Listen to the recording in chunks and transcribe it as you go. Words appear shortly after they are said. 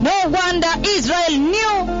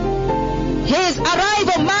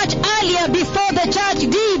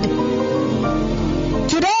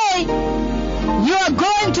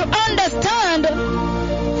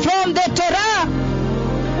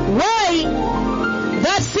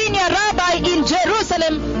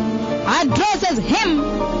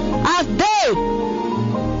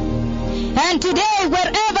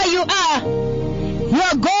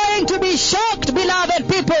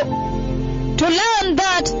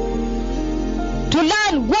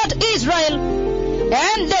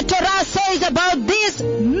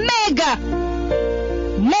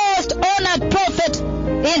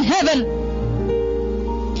in heaven.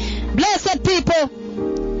 Blessed people,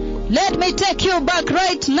 let me take you back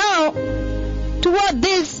right now to what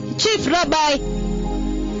this chief rabbi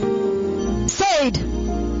said.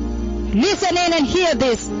 Listen in and hear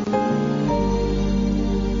this.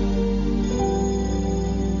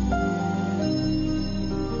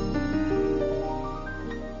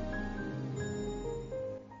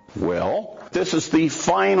 Well, this is the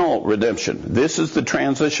final redemption. This is the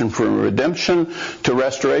transition from redemption to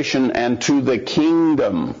restoration and to the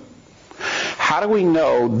kingdom. How do we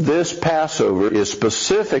know this Passover is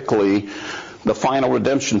specifically the final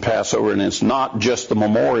redemption Passover and it's not just the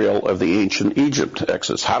memorial of the ancient Egypt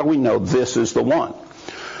exodus? How do we know this is the one?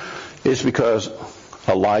 It's because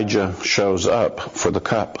Elijah shows up for the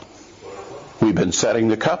cup. We've been setting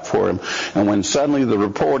the cup for him. And when suddenly the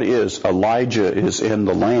report is Elijah is in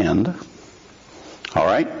the land. All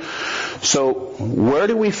right? So where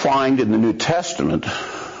do we find in the New Testament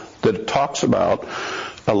that it talks about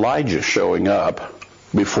Elijah showing up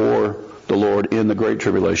before the Lord in the Great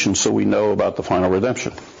Tribulation so we know about the final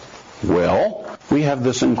redemption? Well, we have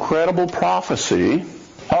this incredible prophecy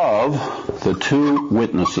of the two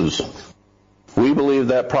witnesses. We believe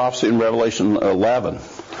that prophecy in Revelation 11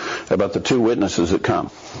 about the two witnesses that come.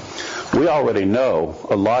 We already know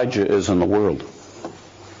Elijah is in the world.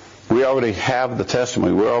 We already have the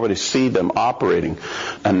testimony. We already see them operating,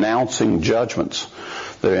 announcing judgments,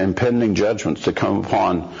 the impending judgments to come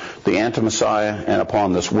upon the anti-Messiah and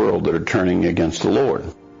upon this world that are turning against the Lord.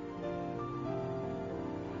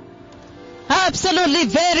 Absolutely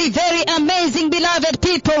very, very amazing, beloved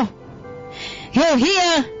people. You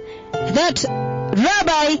hear that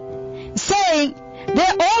rabbi saying they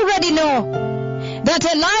already know that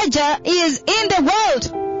Elijah is in the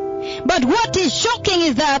world. But what is shocking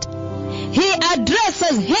is that he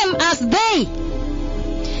addresses him as they.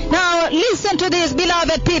 Now listen to this,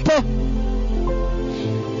 beloved people.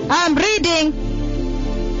 I'm reading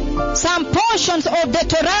some portions of the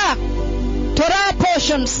Torah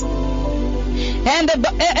portions. And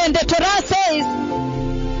the Torah says,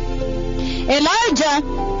 Elijah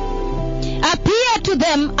appeared to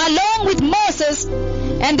them along with Moses,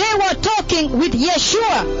 and they were talking with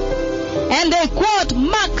Yeshua. And they quote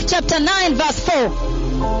Mark chapter 9 verse 4.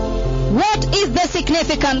 What is the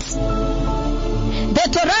significance? The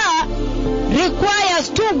Torah requires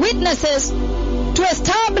two witnesses to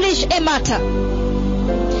establish a matter.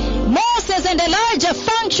 Moses and Elijah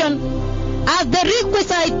function as the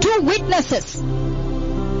requisite two witnesses.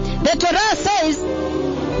 The Torah says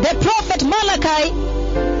the prophet Malachi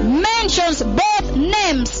mentions both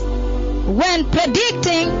names when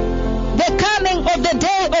predicting the coming of the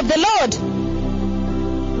day of the Lord,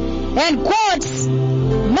 and quotes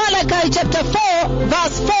Malachi chapter 4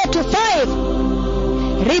 verse 4 to 5.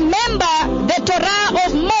 Remember the Torah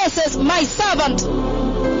of Moses my servant,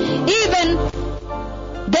 even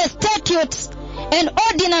the statutes and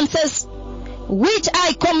ordinances which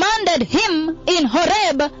I commanded him in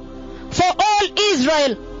Horeb for all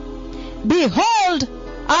Israel. Behold,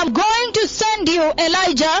 I'm going to send you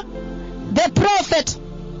Elijah the prophet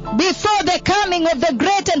before the coming of the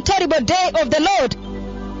great and terrible day of the Lord.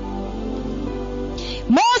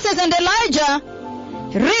 Moses and Elijah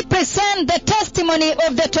represent the testimony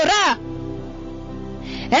of the Torah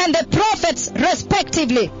and the prophets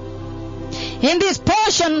respectively. In this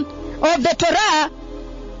portion of the Torah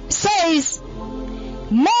says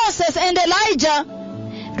Moses and Elijah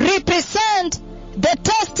represent the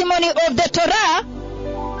testimony of the Torah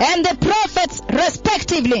and the prophets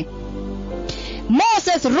respectively.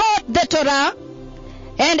 Moses wrote the Torah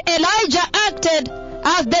and Elijah acted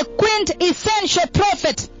as the quintessential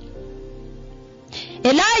prophet.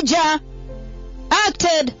 Elijah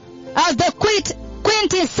acted as the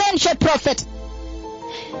quintessential prophet.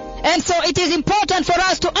 And so it is important for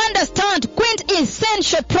us to understand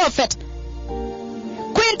quintessential prophet.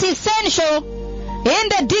 Quintessential in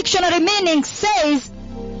the dictionary meaning says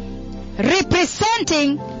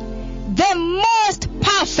representing the most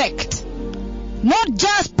perfect. Not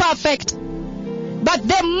just perfect, but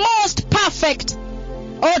the most perfect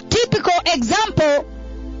or typical example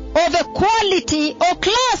of a quality or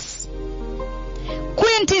class.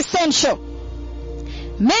 Quintessential.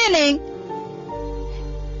 Meaning,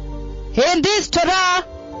 in this Torah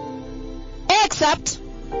excerpt,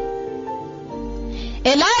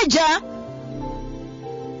 Elijah,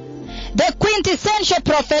 the quintessential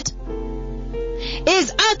prophet,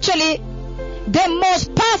 is actually the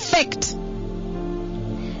most perfect,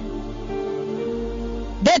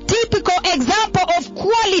 the typical example of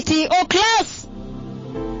quality or class.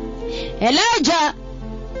 Elijah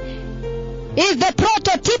is the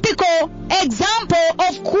prototypical example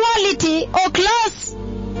of quality or class.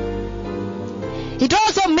 It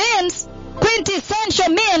also means, quintessential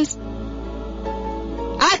means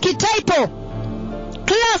archetypal,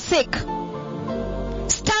 classic,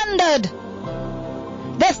 standard,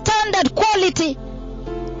 the standard quality,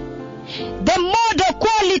 the model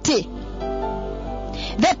quality,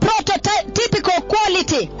 the prototypical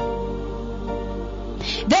quality,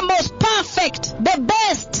 the most perfect, the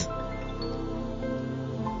best,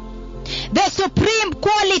 the supreme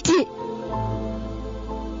quality,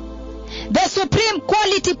 the supreme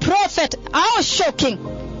quality prophet. How shocking!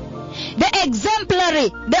 The exemplary,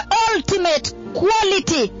 the ultimate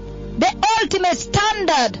quality, the ultimate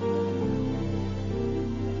standard,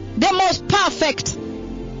 the most perfect.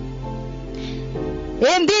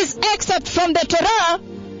 In this excerpt from the Torah,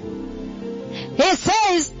 he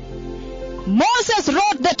says, Moses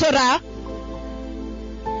wrote the Torah.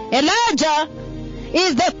 Elijah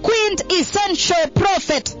is the quintessential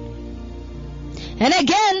prophet. And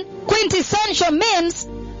again, quintessential means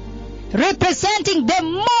representing the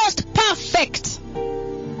most perfect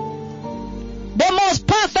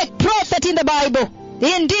prophet in the Bible.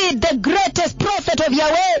 Indeed, the greatest prophet of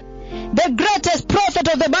Yahweh, the greatest prophet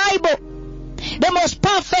of the Bible, the most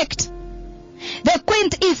perfect, the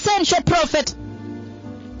quintessential prophet.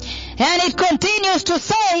 And it continues to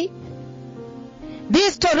say,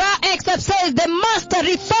 this Torah excerpt says, the master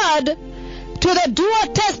referred to the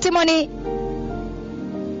dual testimony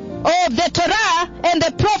of the Torah and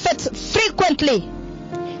the prophets frequently.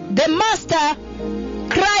 The master,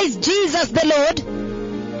 Christ Jesus the Lord,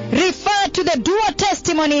 referred to the dual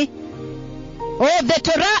testimony of the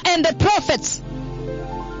Torah and the prophets,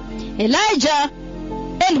 Elijah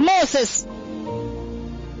and Moses.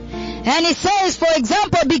 And he says, for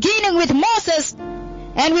example, beginning with Moses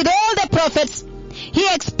and with all the prophets, he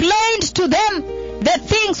explained to them the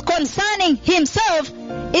things concerning himself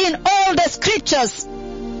in all the scriptures.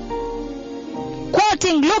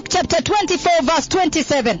 Quoting Luke chapter 24 verse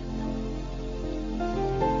 27.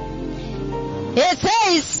 It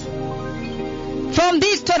says, from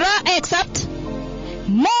this Torah excerpt,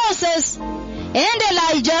 Moses and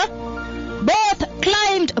Elijah both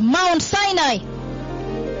climbed Mount Sinai,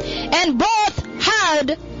 and both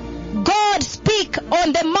heard God speak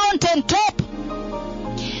on the mountain top.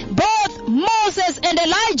 Both Moses and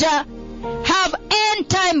Elijah have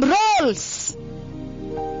end-time roles.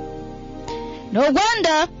 No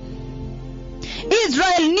wonder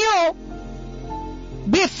Israel knew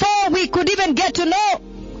before we could even get to know.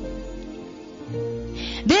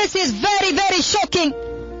 This is very, very shocking.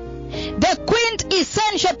 The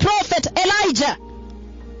quintessential prophet Elijah,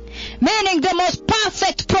 meaning the most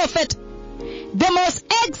perfect prophet, the most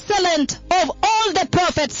excellent of all the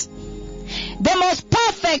prophets, the most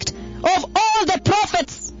perfect of all the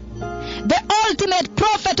prophets, the ultimate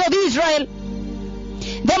prophet of Israel,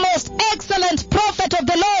 the most excellent prophet of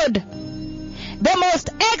the Lord, the most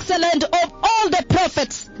excellent of all the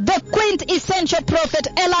prophets, the quintessential prophet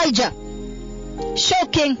Elijah.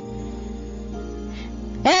 Shocking.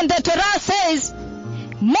 And the Torah says,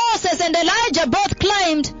 Moses and Elijah both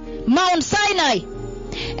climbed Mount Sinai,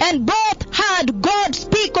 and both heard God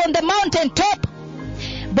speak on the mountain top.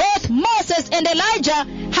 Both Moses and Elijah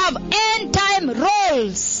have end-time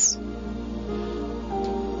roles.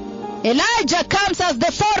 Elijah comes as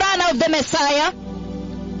the forerunner of the Messiah,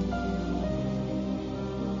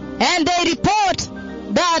 and they report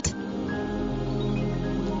that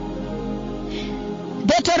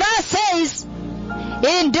the Torah says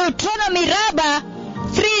in Deuteronomy Rabbah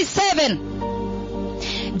 3:7,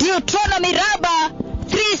 Deuteronomy Rabbah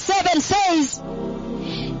 3:7 says,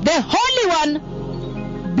 the Holy One,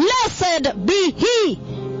 blessed be He,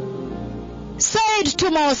 said to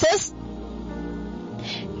Moses,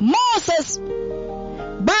 Moses,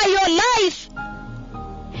 by your life,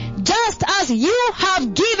 just as you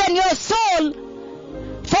have given your soul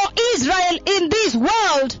for Israel in this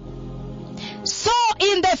world, so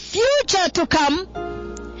in the future to come,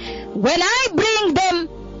 when I bring them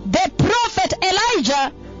the prophet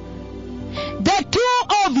Elijah, the two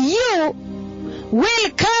of you will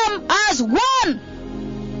come as one.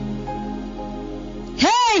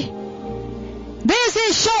 Hey, this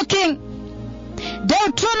is shocking.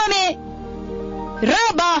 Deuteronomy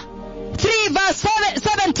Rabbah 3 verse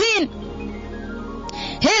 17.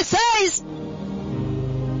 He says,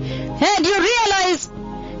 and you realize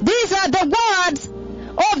these are the words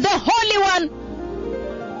of the Holy One,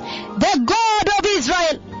 the God of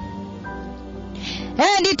Israel.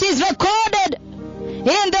 And it is recorded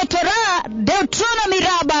in the Torah, Deuteronomy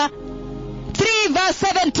Rabbah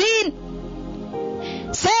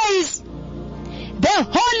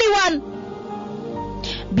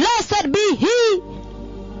blessed be he,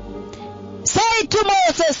 said to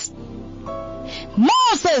Moses,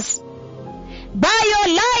 Moses, by your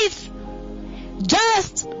life,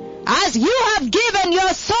 just as you have given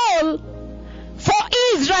your soul for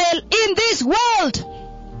Israel in this world,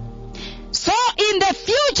 so in the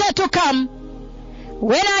future to come,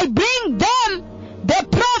 when I bring them the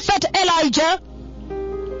prophet Elijah,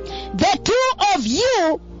 the two of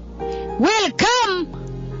you will come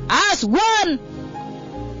as one.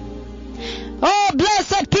 Oh,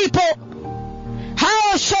 blessed people,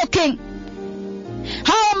 how shocking,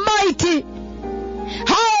 how mighty,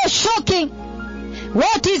 how shocking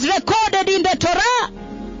what is recorded in the Torah,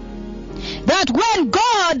 that when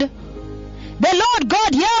God, the Lord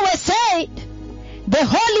God Yahweh said, the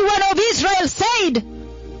Holy One of Israel said,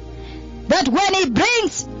 that when he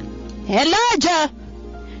brings Elijah,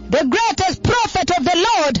 the greatest prophet of the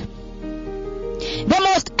Lord, the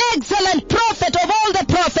most excellent prophet of all the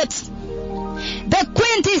prophets, the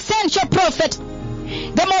quintessential prophet,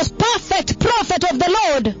 the most perfect prophet of the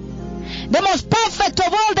Lord, the most perfect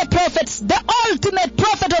of all the prophets, the ultimate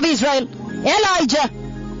prophet of Israel, Elijah,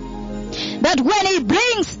 that when he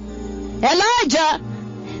brings Elijah,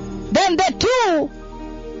 then the two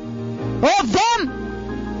of them,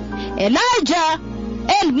 Elijah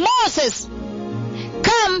and Moses,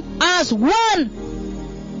 come as one.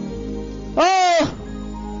 Oh,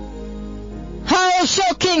 how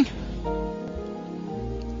shocking!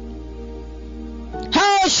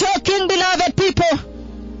 How shocking, beloved people!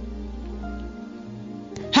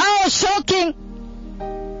 How shocking!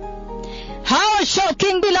 How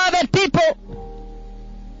shocking, beloved people!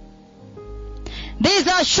 These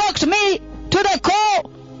have shocked me to the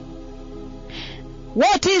core.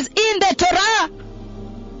 What is in the Torah?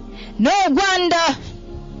 No wonder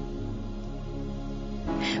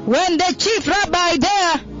when the chief rabbi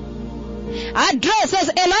there addresses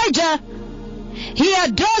Elijah, he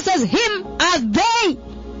addresses him as they,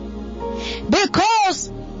 because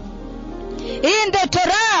in the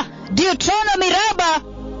Torah, Deuteronomy Rabbah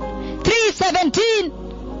 3:17,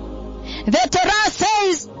 the Torah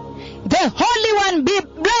says, the Holy One,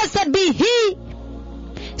 blessed be he,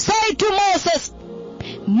 say to Moses,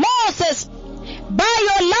 Moses, by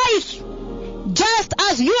your life, just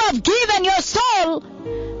as you have given your soul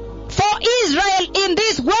for Israel in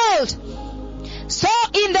this world, so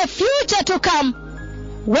in the future to come,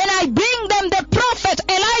 when I bring them the prophet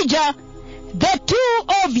Elijah, the two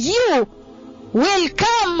of you will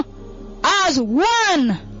come as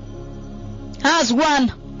one. As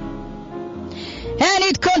one. And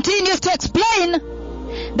it continues to explain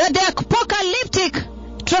that the apocalyptic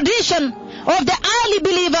tradition of the early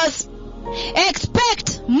believers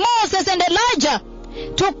expect Moses and Elijah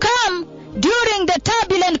to come during the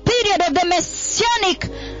turbulent period of the messianic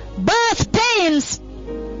birth pains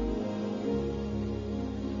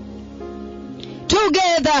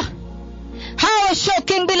together. How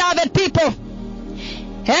shocking, beloved people.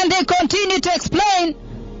 And they continue to explain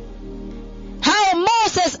how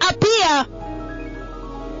Moses appear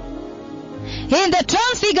in the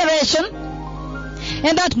transfiguration,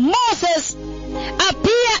 and that Moses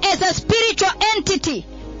appear as a spiritual entity,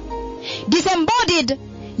 disembodied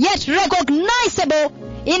yet recognizable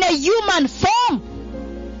in a human form.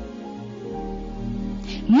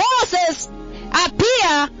 Moses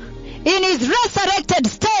appear in his resurrected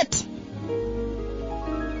state.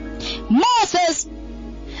 Moses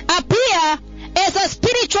appear as a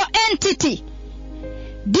spiritual entity,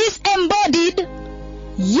 disembodied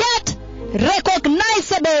yet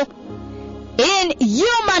recognizable in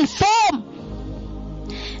human form.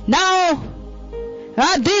 Now,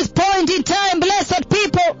 at this point in time, blessed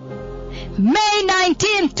people, May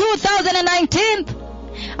 19, 2019,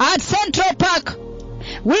 at Central Park,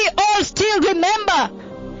 we all still remember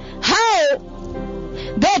how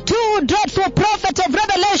the two dreadful prophets of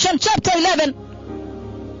Revelation chapter 11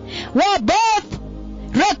 were both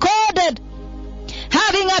recorded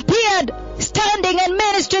having appeared standing and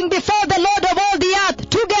ministering before the Lord of all the earth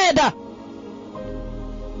together.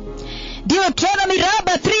 Deuteronomy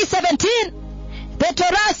Rabbah 3:17, the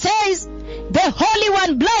Torah says, the Holy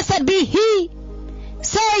One, blessed be he,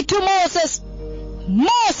 say to Moses,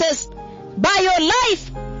 Moses, by your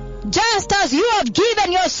life, just as you have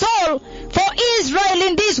given your soul for Israel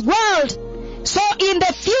in this world, so in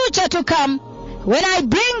the future to come, when I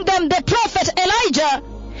bring them the prophet Elijah,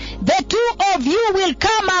 the two of you will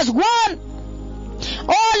come as one.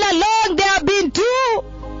 All along there have been two.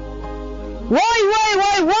 Why?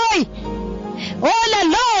 All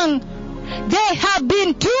along there have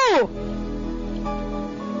been two.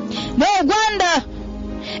 No wonder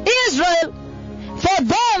Israel, for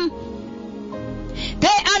them,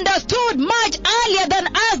 they understood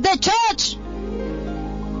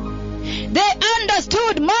they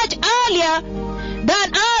understood much earlier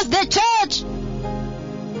than us, the church.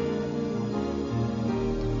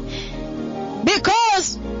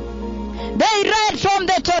 Because they read from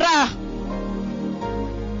the Torah.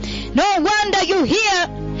 No wonder you hear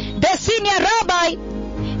the senior rabbi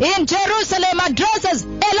in Jerusalem addresses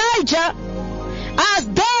Elijah as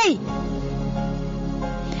they.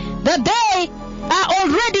 That they are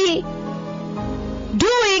already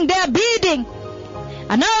doing their bidding,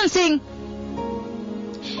 announcing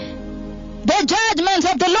the judgments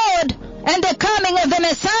of the Lord and the coming of the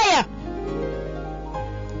Messiah.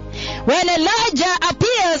 When Elijah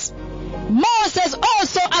appears, Moses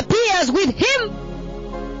also appears with him.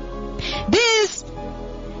 This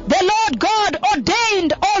the Lord God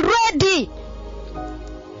ordained already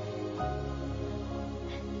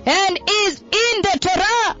and is in the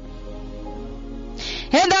Torah.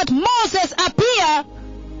 And that Moses appear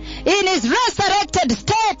in his resurrected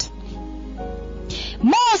state.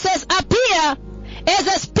 Moses appear as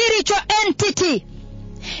a spiritual entity,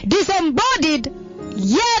 disembodied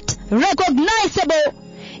yet recognizable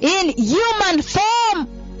in human form,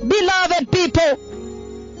 beloved people.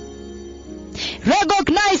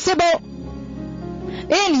 Recognizable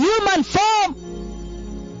in human form.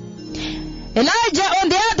 Elijah, on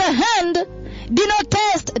the other hand, did not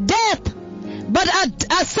taste death, but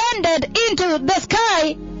ascended into the sky,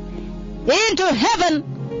 into heaven,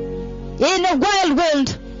 in a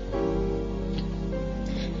whirlwind.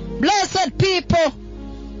 Blessed people,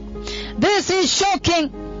 this is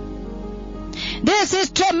shocking. This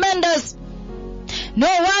is tremendous. No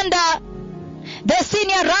wonder the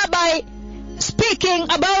senior rabbi speaking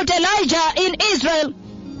about Elijah in Israel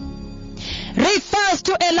refers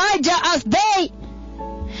to Elijah as they,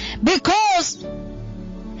 because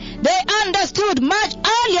they understood much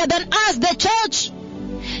earlier than us, the church,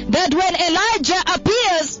 that when Elijah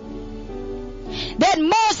appears, then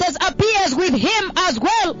Moses appears with him as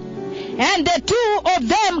well, and the two of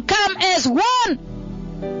them come as one.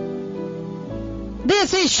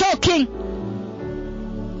 This is shocking.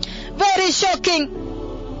 Very shocking.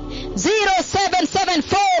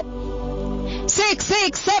 0774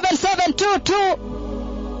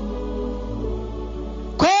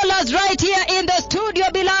 667722. Call us right here in the studio,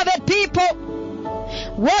 beloved people.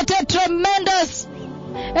 What a tremendous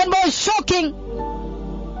and most shocking,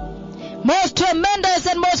 most tremendous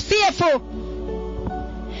and most fearful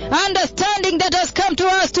understanding that has come to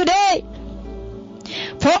us today.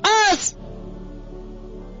 For us,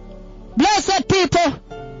 blessed people,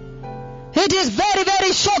 it is very,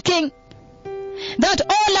 very shocking that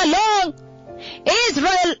all along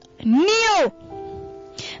Israel knew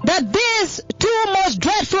that these two most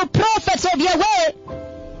dreadful prophets of Yahweh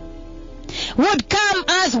would come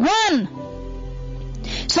as one.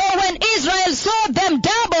 So when Israel saw them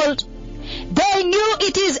doubled, they knew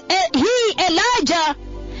it is he, Elijah,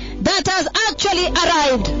 that has actually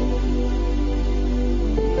arrived.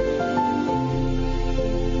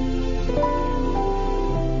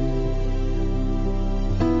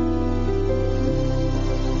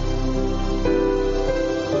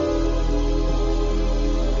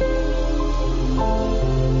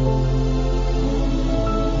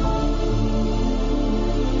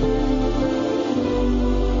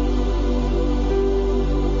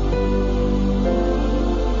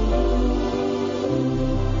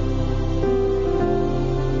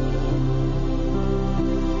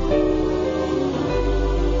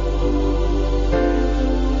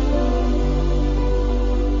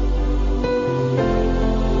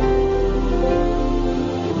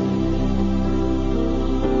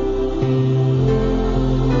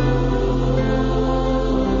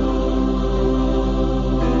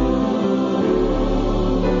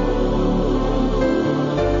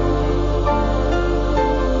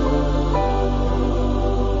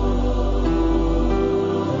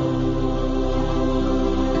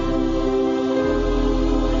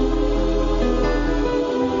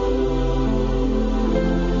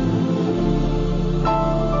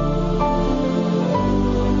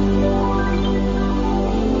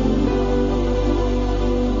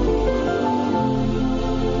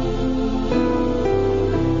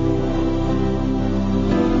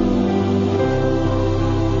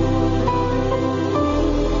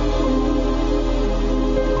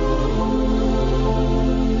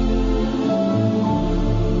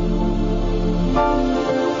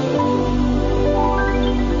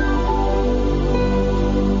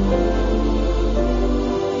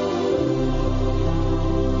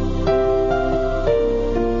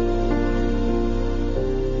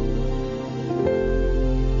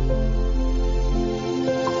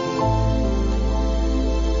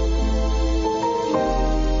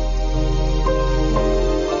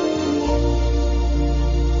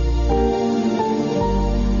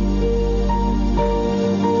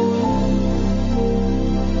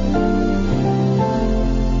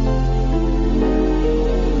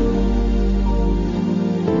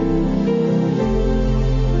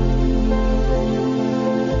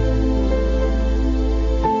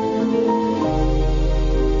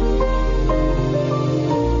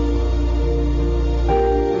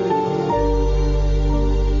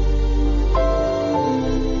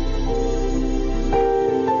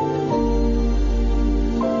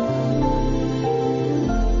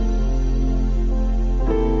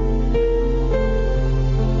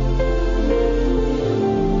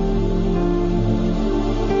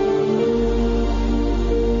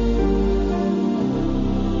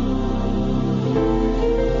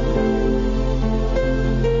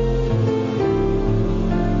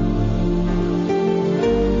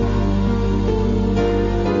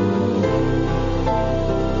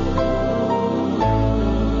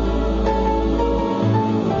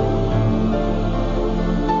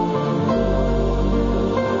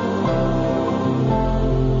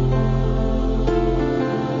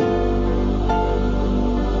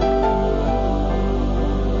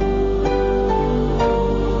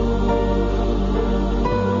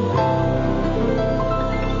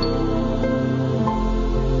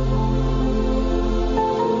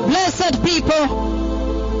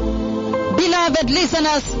 Beloved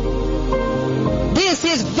listeners, this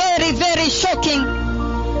is very, very shocking.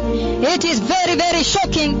 It is very, very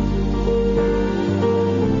shocking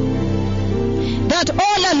that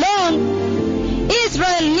all along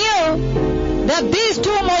Israel knew that these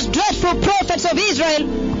two most dreadful prophets of Israel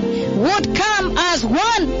would come as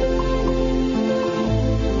one.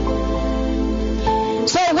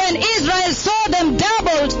 So when Israel saw them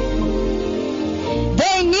doubled,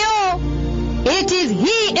 they knew it is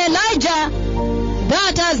he, Elijah,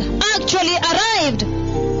 that has actually arrived.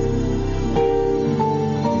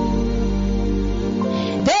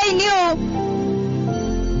 They knew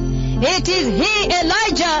it is he,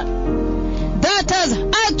 Elijah, that has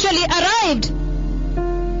actually arrived.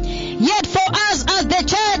 Yet for us as the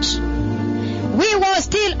church, we were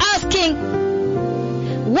still asking,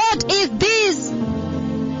 what is this?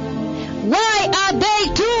 Why are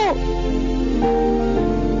they two?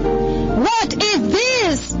 What is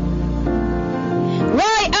this?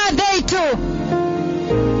 Why are they two?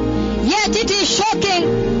 Yet it is shocking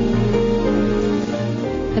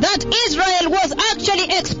that Israel was actually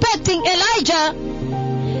expecting Elijah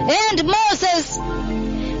and Moses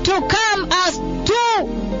to come as two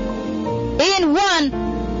in one.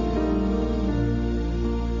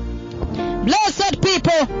 Blessed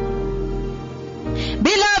people,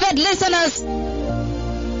 beloved listeners,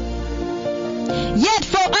 yet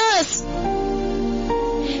for us,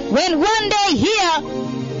 when one day here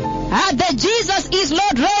at the Jesus is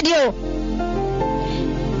Lord radio,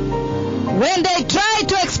 when they try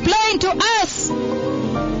to explain to us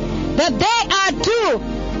that they are two,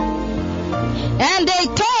 and they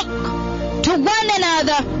talk to one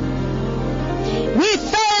another, we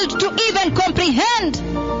failed to even comprehend.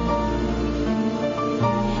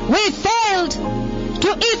 We failed to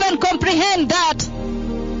even comprehend that.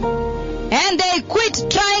 And they quit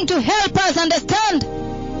trying to help us understand.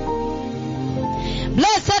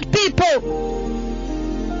 Blessed people,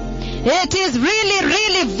 it is really,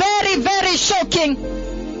 really very, very shocking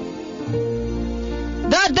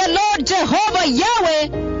that the Lord Jehovah Yahweh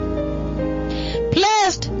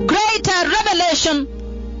placed greater revelation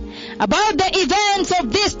about the events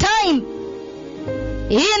of this time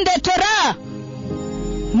in the Torah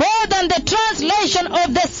more than the translation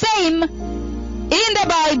of the same in the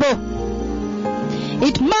Bible.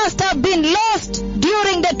 It must have been lost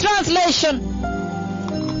during the translation.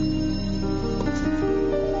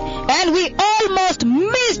 And we almost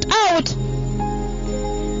missed out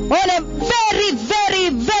on a very, very,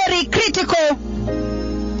 very critical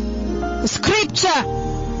scripture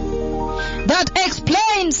that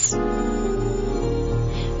explains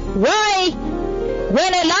why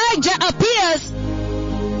when Elijah appears,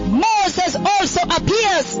 Moses also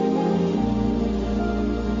appears.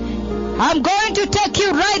 I'm going to take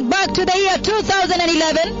you right back to the year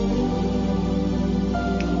 2011.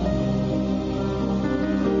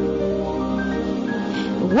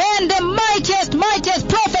 When the mightiest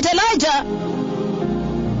prophet Elijah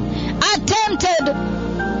attempted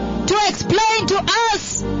to explain to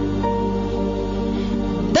us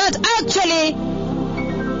that actually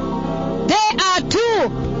they are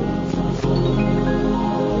two.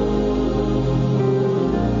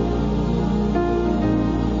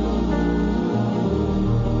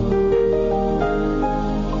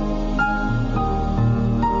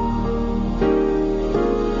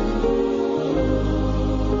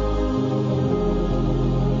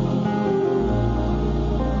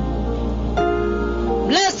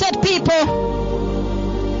 People,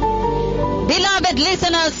 beloved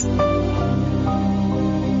listeners,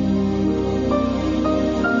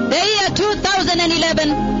 the year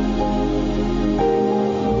 2011,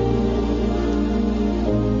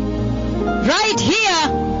 right here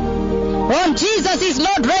on Jesus is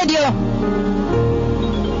Lord Radio,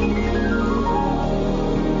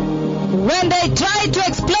 when they tried to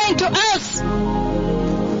explain to us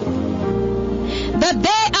that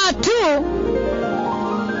they are two,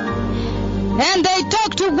 and they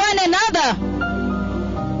talk to one another,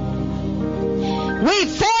 we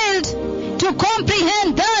failed to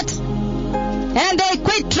comprehend that, and they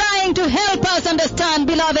quit trying to help us understand,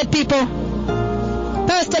 beloved people.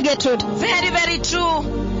 Pastor Gertrude. Very, very true.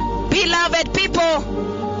 Beloved people,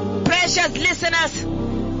 precious listeners,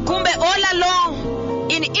 kumbe all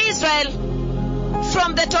along in Israel,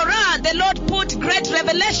 from the Torah, the Lord put great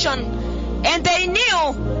revelation, and they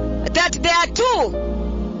knew that there are two.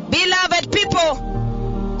 Beloved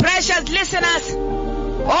people, precious listeners,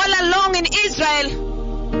 all along in Israel,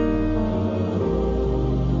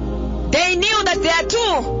 they knew that there are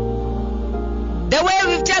two. The way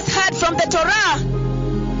we've just heard from the Torah,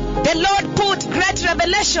 the Lord put great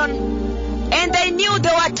revelation, and they knew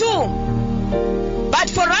there were two.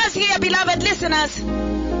 listeners,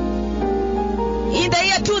 in the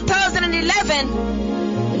year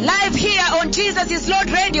 2011, live here on Jesus is Lord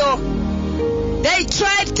Radio, they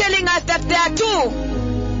tried telling us that there are two,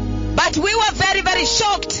 but we were very, very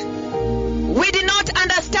shocked. We did not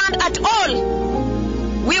understand at all.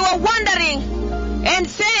 We were wondering and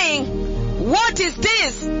saying, what is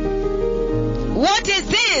this? What is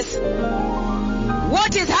this?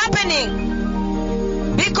 What is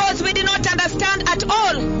happening? Because we did not understand at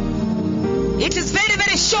all. It is very,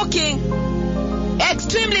 very shocking,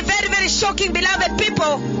 extremely very, very shocking, beloved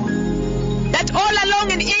people, that all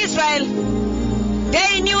along in Israel,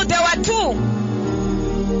 they knew there were two.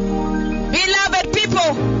 Beloved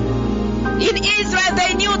people, in Israel,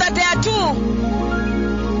 they knew that there are two.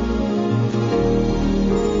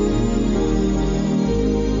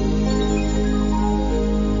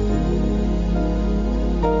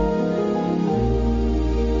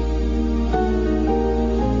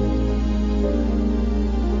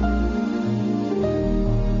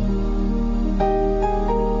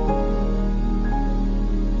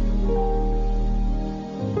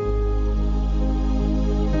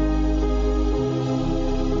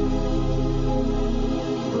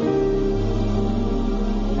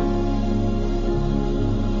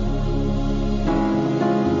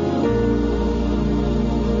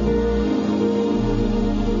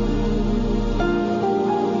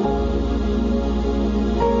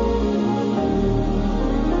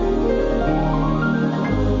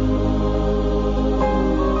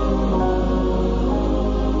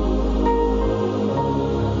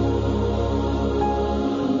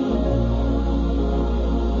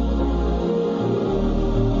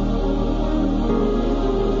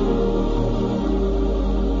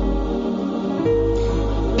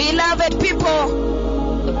 Beloved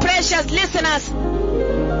people, precious listeners,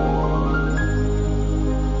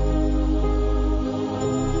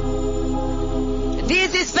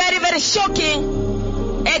 this is very, very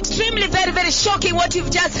shocking, extremely very, very shocking what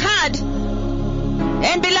you've just heard.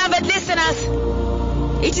 And beloved listeners,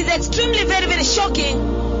 it is extremely very, very shocking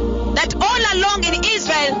that all along in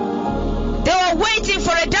Israel, they were waiting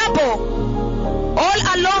for a double. All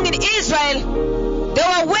along in Israel, they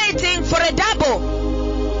were waiting for a double.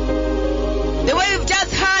 The way we've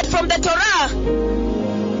just heard from the Torah,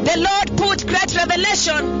 the Lord put great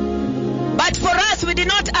revelation, but for us we did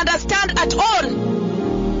not understand at all.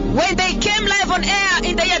 When they came live on air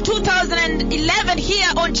in the year 2011 here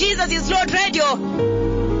on Jesus is Lord Radio,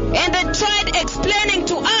 and they tried explaining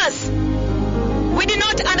to us, we did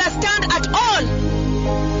not understand at all.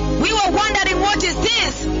 We were wondering, what is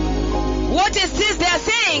this? What is this they are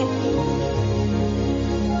saying?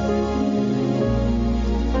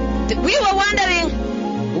 We were wondering,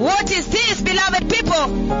 what is this, beloved people?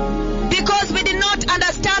 Because we did not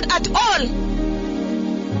understand at all.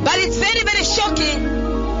 But it's very, very shocking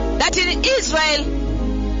that in Israel,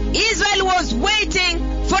 Israel was waiting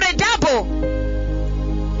for a double.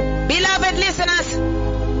 Beloved listeners,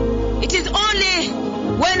 it is only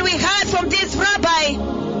when we heard from this rabbi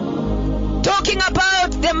talking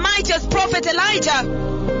about the mightiest prophet Elijah,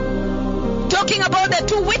 talking about the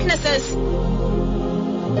two witnesses,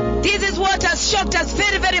 this is what has shocked us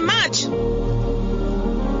very, very much.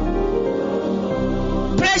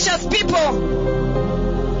 Precious people,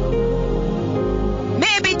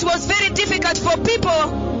 maybe it was very difficult for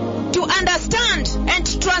people to understand and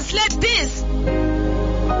to translate this.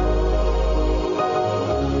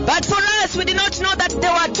 But for us, we did not know that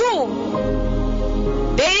there were two.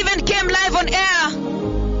 They even came live on air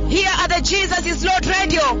here at the Jesus is Lord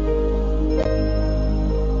Radio.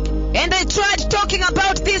 And they tried talking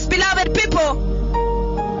about this, beloved people,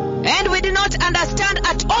 and we did not understand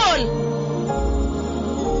at all.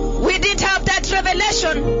 We didn't have that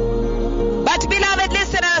revelation. But beloved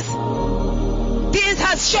listeners, this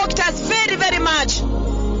has shocked us very, very much.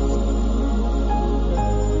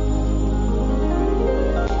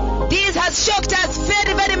 This has shocked us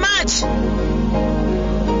very, very much.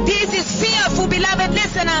 This is fearful, beloved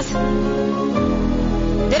listeners.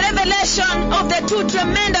 The revelation of the two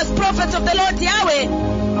tremendous prophets of the Lord Yahweh.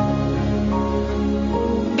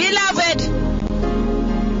 Beloved,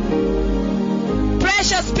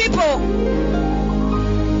 precious people,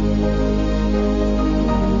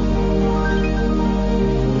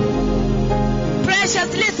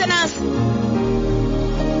 precious listeners,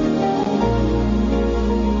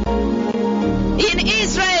 in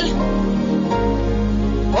Israel,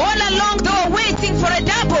 all along they were waiting for a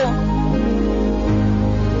double.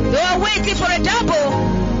 They were waiting for a double.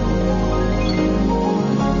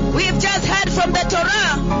 We've just heard from the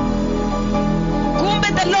Torah. Kumbe,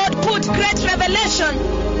 the Lord put great revelation.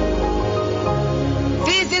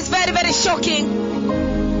 This is very, very shocking.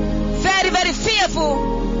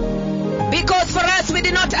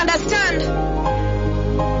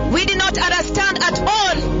 understand. We did not understand at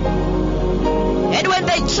all. And when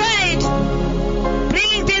they tried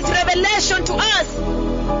bringing this revelation to us,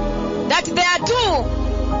 that there are two,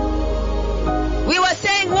 we were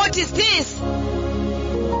saying, what is this?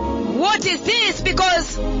 What is this?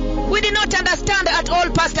 Because we did not understand at all,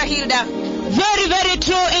 Pastor Hilda. Very, very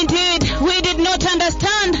true indeed. We did not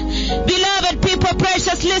understand. Beloved people,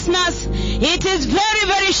 precious listeners, it is very,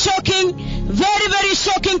 very shocking,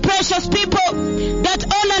 precious people, that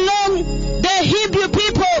all along the Hebrew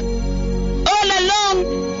people, all along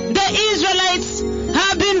the Israelites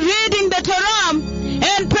have been reading the Torah,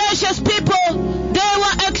 and precious people, they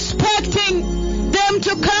were expecting them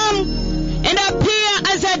to come and appear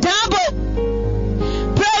as a double.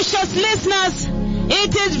 Precious listeners,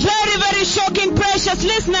 it is very, very shocking, precious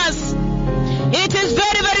listeners. It is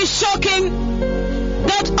very, very shocking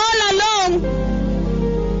that all along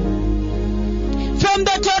from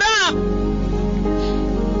the Torah,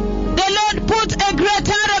 the Lord put a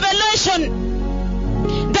greater revelation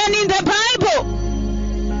than in the Bible.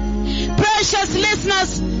 Precious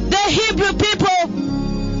listeners, the Hebrew people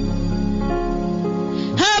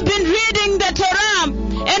have been reading the Torah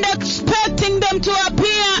and expecting them to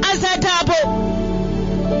appear as a double.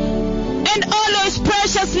 And always,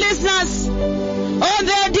 precious listeners, on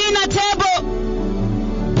their dinner table,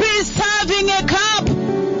 preserving a cup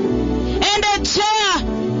and a chair.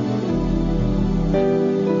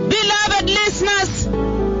 Beloved listeners,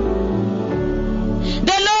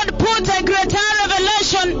 the Lord put a greater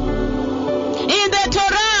revelation in the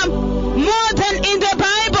Torah more than in the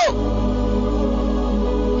Bible.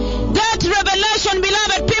 That revelation,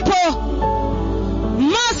 beloved people,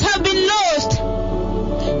 must have been lost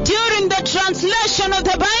during the translation of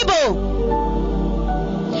the Bible.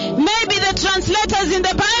 Maybe the translators in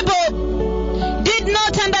the Bible did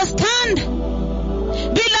not understand.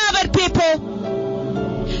 Beloved people,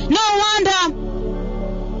 no wonder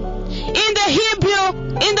in the Hebrew,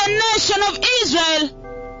 in the nation of Israel,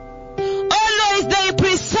 always they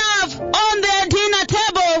preserve on their dinner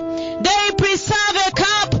table, they preserve a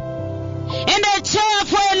cup and a chair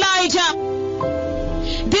for Elijah.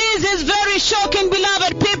 This is very shocking,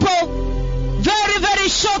 beloved people. Very, very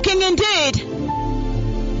shocking indeed.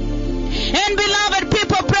 And beloved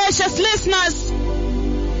people, precious listeners,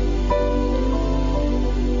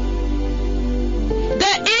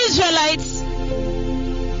 the Israelites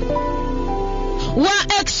were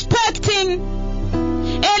expecting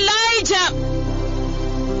Elijah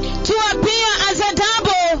to appear as a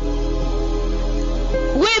double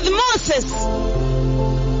with Moses.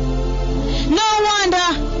 No wonder,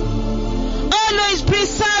 always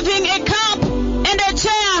preserving a cup and a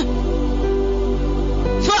chair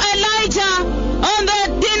for Elijah on the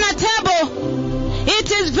dinner table. It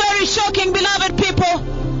is very shocking, beloved people.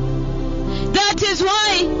 That is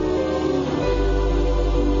why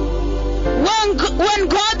when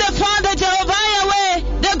God the Father, Jehovah Yahweh,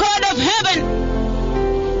 the God of heaven,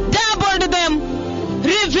 doubled them,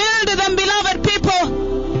 revealed them, beloved people.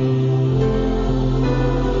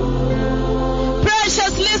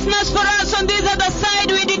 Precious listeners, for us on this other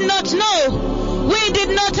side, we did not know. We did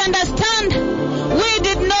not understand. We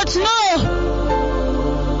did not know.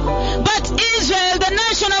 But Israel, the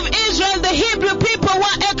nation of Israel, the Hebrew people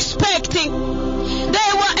were expecting.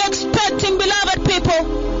 They were expecting, beloved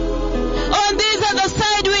people. On this other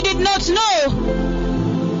side, we did not know.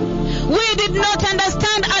 We did not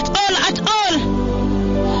understand at all.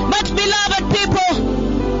 But beloved people,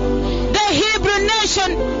 the Hebrew nation,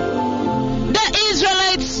 the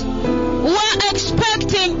Israelites were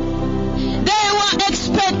expecting. They were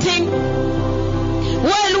expecting.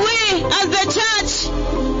 While we, as the church,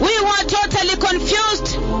 we were totally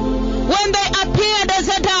confused when they appeared as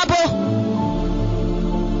a double.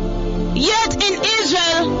 Yet in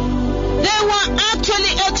Israel, they were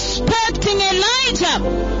actually expecting Elijah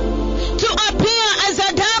to appear as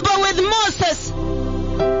a double with Moses.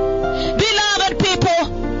 Beloved people,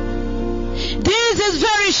 this is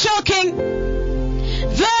very shocking,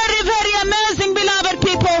 very, very amazing, beloved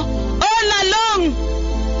people. All along,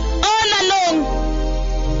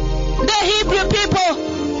 the Hebrew people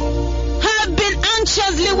have been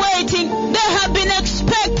anxiously waiting. They have been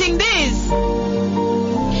expecting this,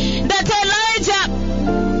 that Elijah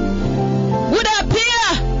would appear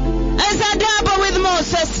as a double with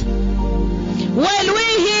Moses.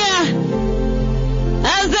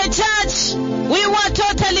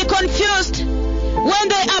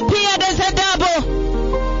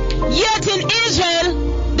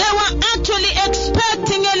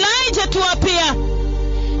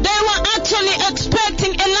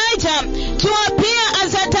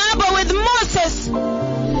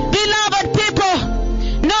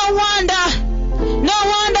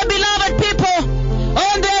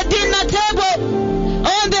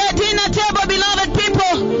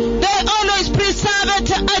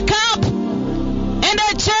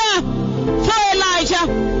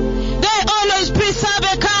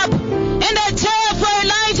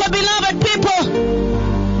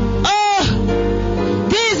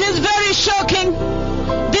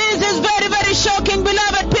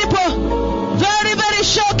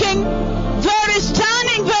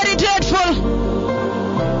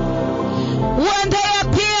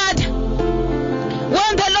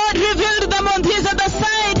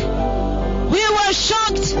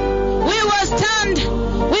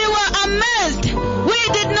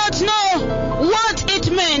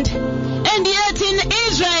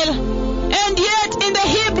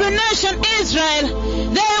 nation Israel,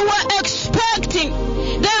 they were expecting,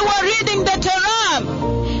 they were reading the Torah,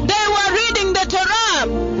 they were reading the Torah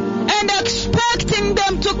and expecting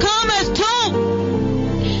them to come as two.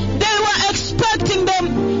 They were expecting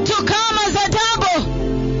them to come as a double.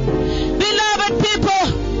 Beloved people,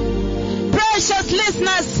 precious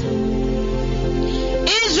listeners,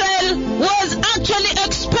 Israel was actually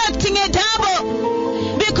expecting a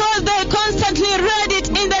double because they constantly read it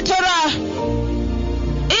in the Torah.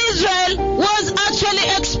 Israel was actually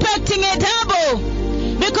expecting a double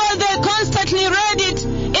because they constantly read it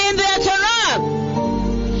in their Torah.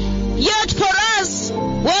 Yet for us,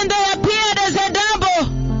 when they appeared as a double,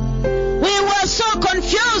 we were so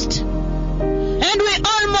confused and we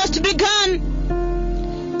almost began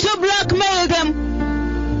to blackmail them.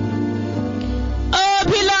 Oh,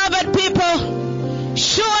 beloved people,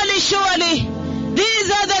 surely,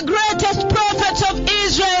 these are the greatest prophets of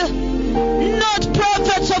Israel, not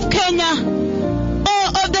prophets of Kenya or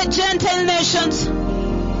of the Gentile nations.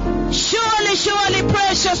 Surely,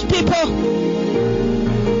 precious people,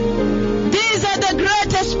 these are the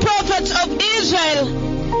greatest prophets of Israel,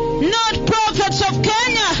 not prophets of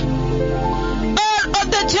Kenya or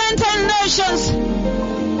of the Gentile nations.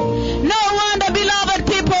 No wonder, beloved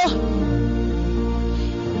people,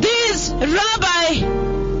 these rabbi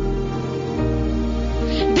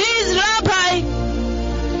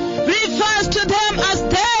refers to them as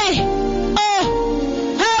they. Oh,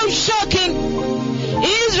 how shocking.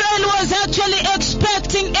 Israel was actually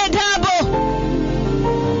expecting a double.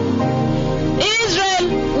 Israel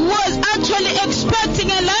was actually expecting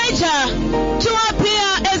Elijah to appear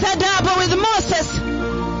as a double with Moses,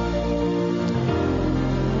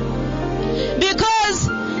 because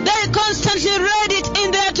they constantly read it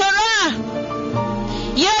in their Torah.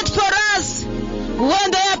 Yet for us,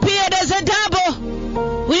 when they appeared as a double,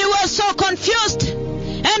 we were so confused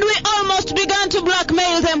and we almost began to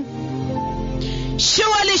blackmail them.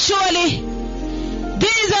 Surely,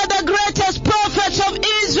 these are the greatest prophets of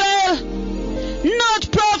Israel,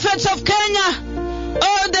 not prophets of Kenya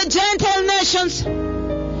or the Gentile nations.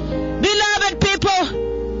 Beloved people,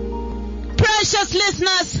 precious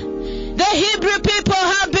listeners, the Hebrew people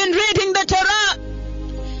have been reading the Torah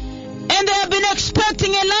and they have been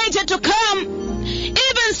expecting Elijah to come,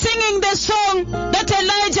 even singing the song that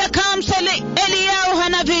Elijah comes, Eliyahu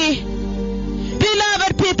Hanavi.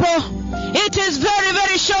 Beloved people, it is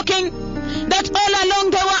very shocking that all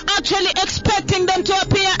along they were actually expecting them to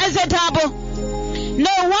appear as a double.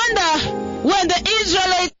 No wonder when the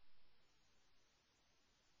Israelites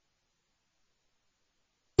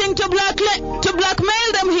to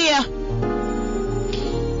blackmail them here,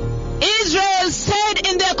 Israel said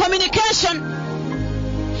in their communication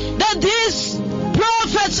that these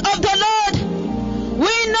prophets of the Lord,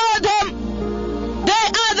 we know them, they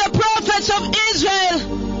are the prophets of Israel,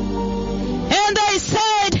 and they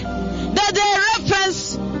said that their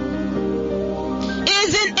reference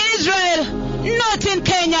is in Israel, not in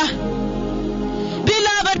Kenya.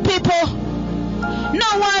 Beloved people, no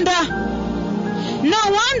wonder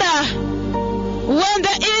when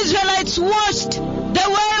the Israelites watched the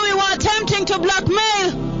way we were attempting to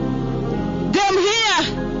blackmail them here,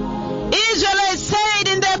 Israelites said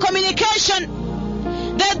in their communication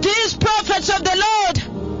that these prophets of the Lord,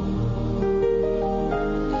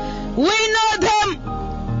 we know them,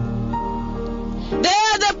 they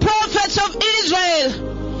are the prophets of Israel,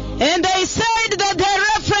 and they said that their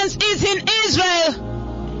reference is in Israel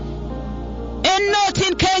and not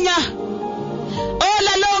in Kenya. All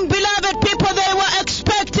along, beloved people, they were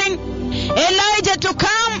expecting Elijah to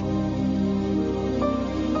come.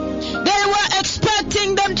 They were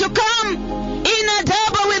expecting them to come in a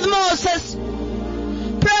double with Moses.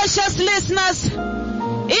 Precious listeners,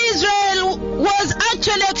 Israel was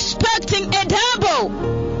actually expecting a double.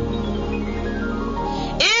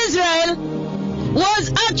 Israel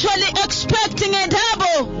was actually expecting a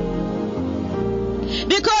double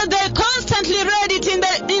because they constantly read it in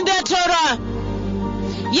their Torah.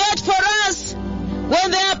 Yet for us,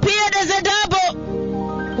 when they appeared as a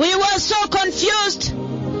double, we were so confused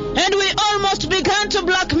and we almost began to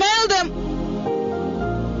blackmail them.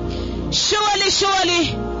 Surely,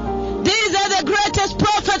 these are the greatest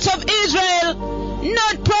prophets of Israel,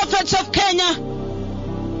 not prophets of Kenya.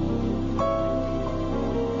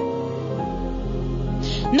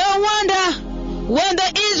 No wonder when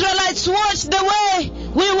the Israelites watched the way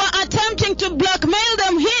we were attempting to blackmail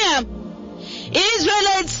them here,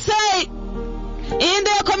 Israelites say in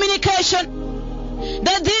their communication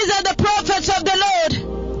that these are the prophets of the Lord.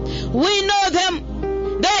 We know them.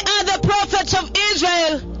 They are the prophets of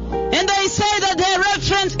Israel. And they say that their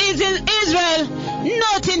reference is in Israel,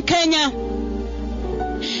 not in Kenya. Kenya.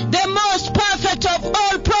 The most perfect of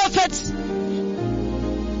all prophets,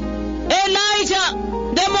 Elijah,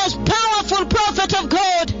 the most powerful prophet of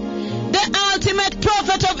God, the ultimate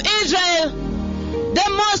prophet of Israel, the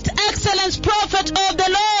most excellent prophet of the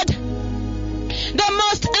Lord, the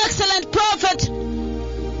most excellent prophet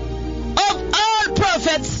of all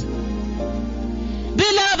prophets.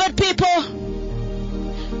 Beloved people,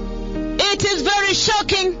 it is very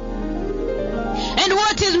shocking. And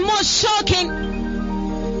what is most shocking,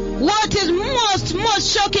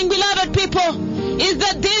 beloved people, is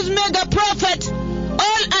that these mega prophets,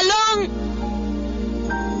 all along,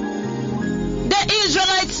 the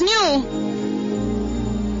Israelites knew.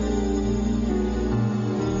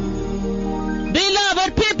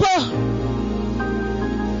 Beloved people,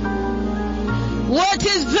 what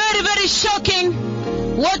is very, very shocking,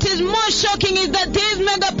 what is most shocking is that these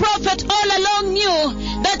mega prophets all along knew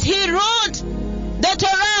that he wrote the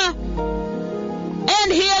Torah,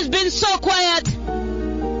 and he has been so quiet.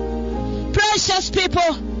 Precious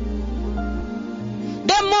people,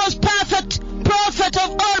 the most perfect prophet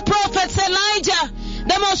of all prophets, Elijah,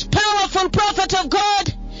 the most powerful prophet of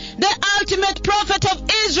God, the ultimate prophet of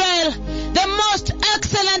Israel, the most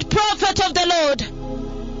excellent prophet of the Lord,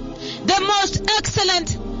 the most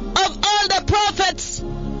excellent of all the prophets.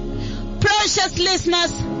 Precious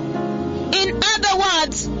listeners, in other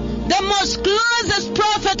words, the most closest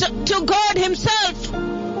prophet to God himself.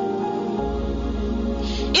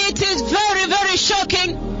 It is very, very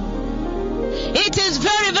shocking. It is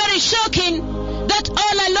very, very shocking that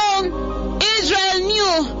all along Israel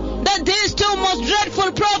knew that these two most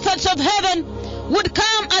dreadful prophets of heaven would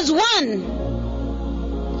come as one.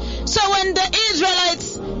 So when the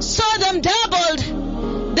Israelites saw them doubled,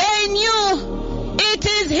 they knew it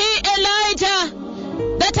is he, Elijah,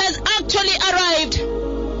 that has actually arrived.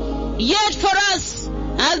 Yet for us,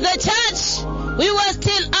 as the church, we were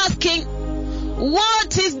still asking,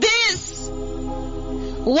 what is this?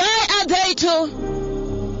 Why are they two?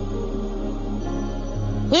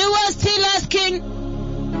 We were still asking,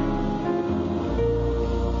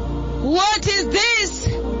 what is this?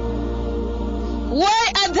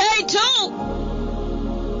 Why are they two?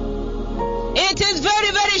 It is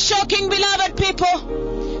very, very shocking, beloved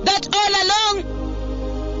people, that all along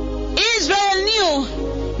Israel knew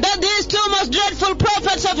that these two most dreadful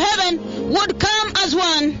prophets of heaven would come as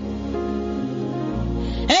one.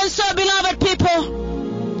 And so, beloved people,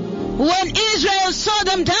 when Israel saw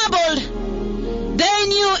them doubled, they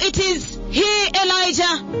knew it is he,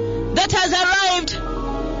 Elijah, that has arrived.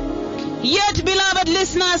 Yet, beloved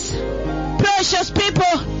listeners, precious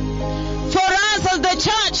people, for us as the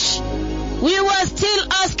church, we were still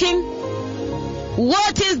asking,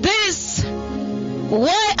 what is this?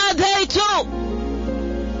 Why are they two?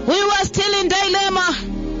 We were still in dilemma.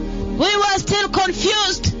 We were still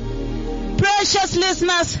confused. Precious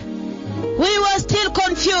listeners, we were still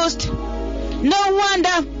confused. No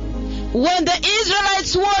wonder when the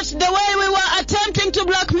Israelites watched the way we were attempting to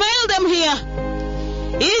blackmail them here,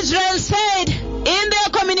 Israel said in their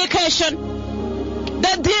communication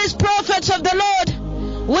that these prophets of the Lord,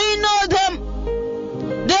 we know them.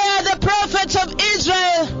 They are the prophets of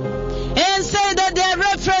Israel, and say that their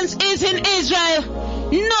reference is in Israel,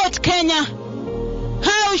 not Kenya.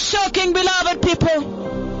 How shocking, beloved people.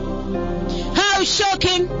 How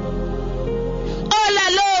shocking. All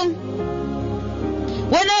along,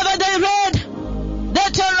 whenever they read the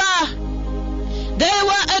Torah, they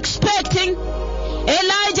were expecting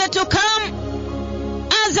Elijah to come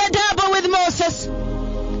as a double with Moses.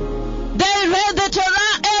 They read the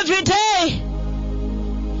Torah every day.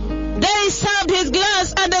 They served his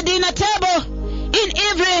glass at the dinner table in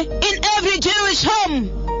every Jewish home.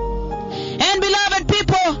 And beloved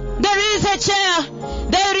people, there is a chair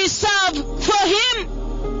they reserve for him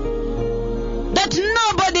that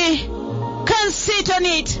nobody can sit on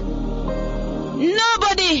it.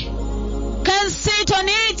 Nobody can sit on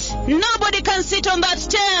it. Nobody can sit on that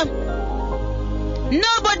chair.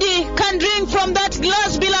 Nobody can drink from that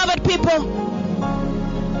glass, beloved people.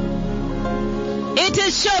 It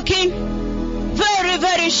is shocking. Very,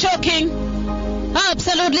 very shocking.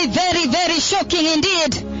 Absolutely very, very shocking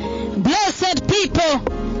indeed. Blessed people,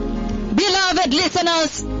 beloved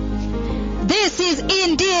listeners, this is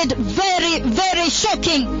indeed very, very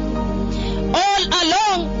shocking. All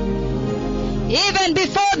along, even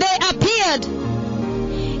before they appeared,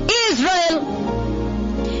 Israel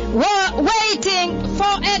were waiting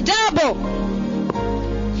for a double.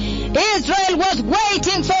 Israel was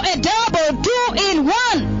waiting for a double, 2 in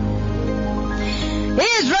 1.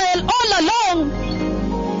 Israel all along,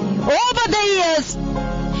 over the years,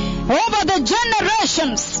 over the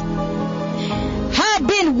generations,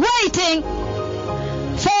 waiting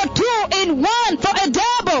for 2 in 1, for a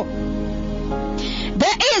double.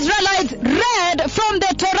 The Israelites read from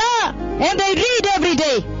the Torah, and they read every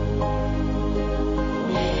day.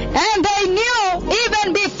 And they knew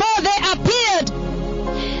even before they appeared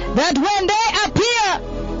that when they appear,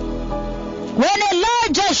 when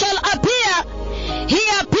Elijah shall appear, he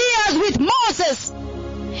appears with Moses.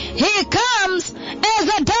 He comes as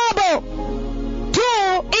a double, 2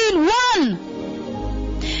 in 1,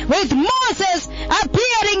 with Moses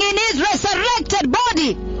appearing in his resurrected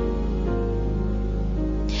body.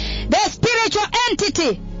 The spiritual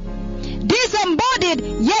entity, disembodied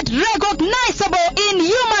yet recognizable in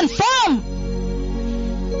human form,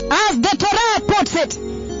 as the Torah puts it.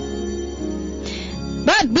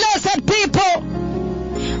 But blessed people,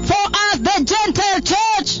 for us the Gentile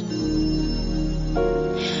church,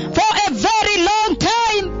 for a very long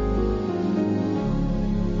time,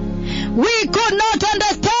 we could not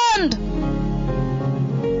understand.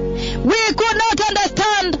 We could not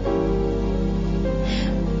understand.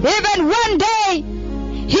 Even one day,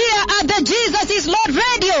 here at the Jesus is Lord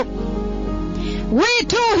radio, we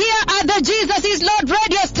too here at the Jesus is Lord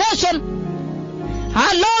radio station,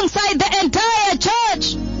 alongside the entire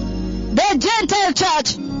church, the Gentile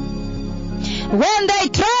church, when they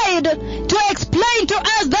tried to explain to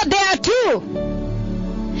us that they are two,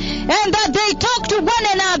 and that they talk to one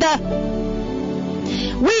another,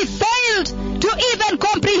 we failed to even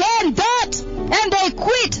comprehend that, and they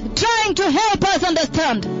quit trying to help us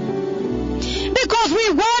understand. Because we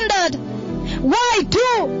wondered, why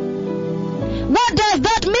two? What does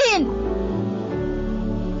that mean?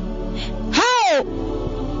 How?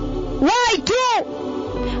 Why two?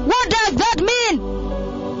 What does that mean?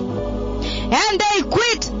 And they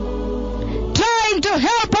quit trying to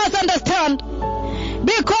help us understand,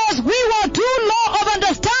 because we were too low of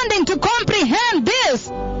understanding to comprehend this.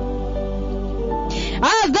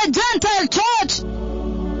 As the Gentile church,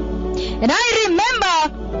 and I remember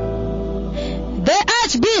the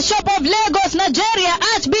Archbishop of Lagos, Nigeria,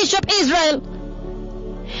 Archbishop Israel,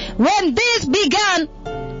 when this began,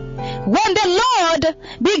 when the Lord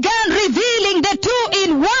began revealing the 2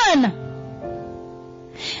 in 1,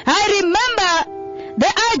 I remember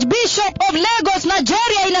the Archbishop of Lagos,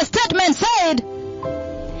 Nigeria, in a statement said,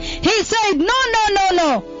 he said, no.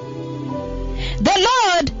 The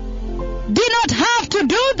Lord did not have to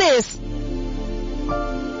do this.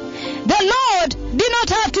 The Lord did not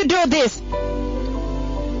have to do this.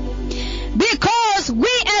 Because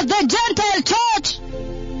we as the Gentile church,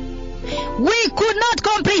 we could not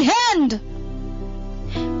comprehend.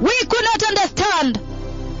 We could not understand.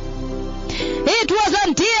 It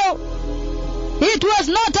was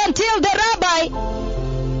not until the rabbi,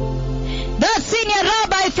 that senior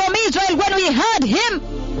rabbi from Israel, when we heard him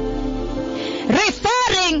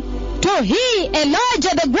referring to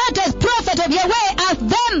Elijah, the greatest prophet of Yahweh, as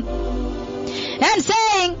them, and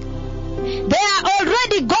saying they are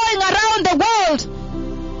already going around the world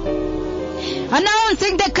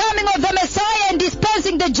announcing the coming of the Messiah and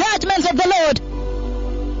dispensing the judgments of the Lord.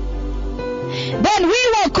 Then we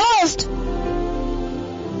were caused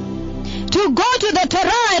to go to the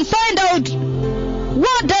Torah and find out,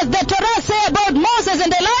 what does the Torah say about Moses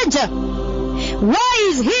and Elijah? Why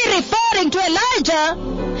is he referring to Elijah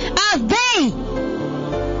as they?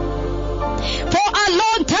 For a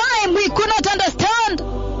long time we could not understand.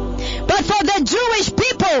 But for the Jewish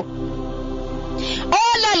people,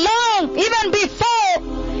 all along, even before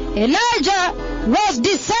Elijah was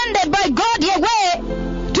descended by God Yahweh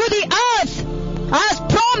to the earth, as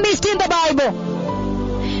promised in the Bible,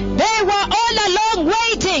 they were all along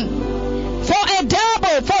waiting for a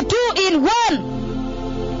double, for 2 in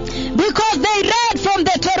 1, because they read from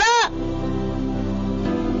the Torah.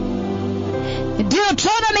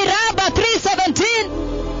 Deuteronomy Rabbah 3:17,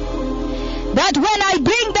 that when I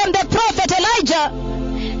bring them the prophet Elijah,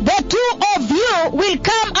 the 2 of you will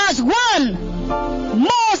come as one,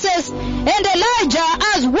 Moses and Elijah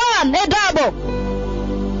as one, a double.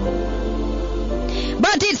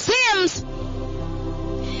 But it seems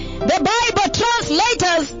the Bible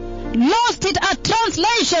translators lost it at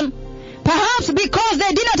translation, perhaps because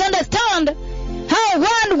they did not understand how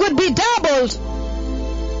one would be doubled.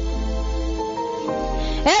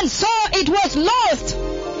 And so it was lost.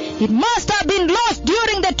 It must have been lost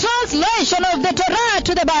during the translation of the Torah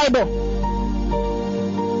to the Bible.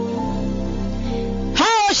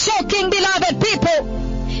 How shocking, beloved people.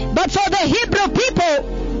 But for the Hebrew people,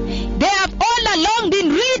 they have all along been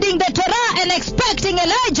reading the Torah and expecting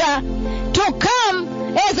Elijah to come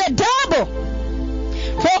as a double.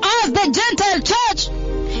 For us, the Gentile church,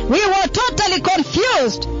 we were totally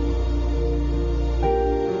confused.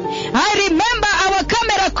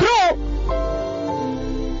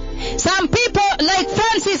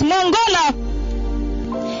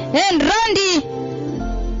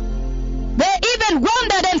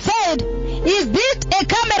 a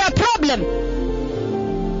camera problem?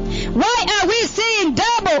 Why are we seeing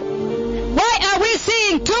double? Why are we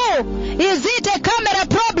seeing two? Is it a camera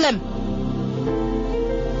problem?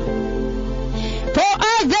 For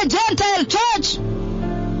us, the Gentile church,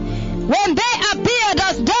 when they appeared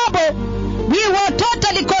as double, we were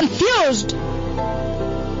totally confused.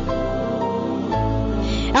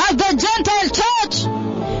 As the Gentile church,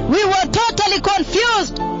 we were totally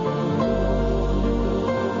confused.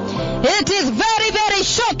 It is very, very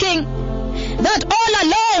shocking that all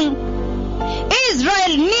along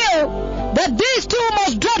Israel knew that these two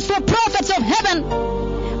most dreadful prophets of heaven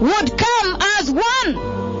would come as one.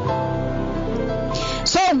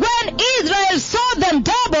 So when Israel saw them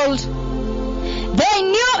doubled, they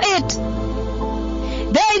knew it.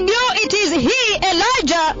 They knew it is he,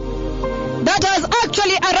 Elijah, that has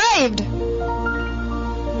actually arrived.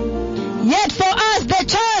 Yet for us, the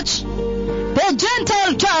church, the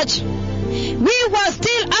Gentile church, we were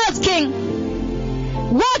still asking,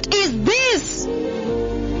 what is this?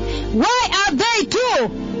 Why are they two?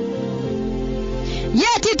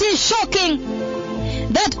 Yet it is shocking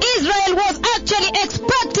that Israel was actually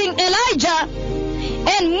expecting Elijah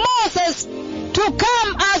and Moses to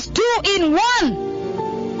come as two in one.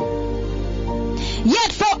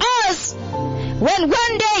 Yet for us, when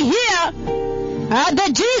one day here at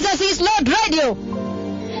the Jesus is Lord radio,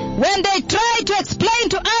 when they try to explain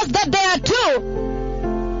to us that they are two,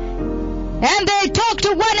 and they talk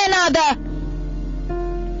to one another,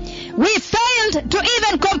 we failed to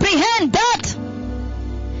even comprehend that.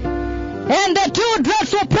 And the two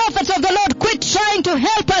dreadful prophets of the Lord quit trying to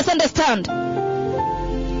help us understand.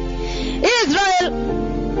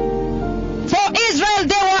 For Israel,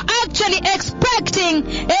 they were actually expecting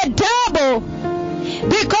a double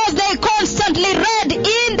because they constantly read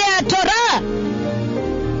in their Torah.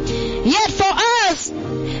 Yet for us,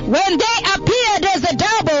 when they appeared as a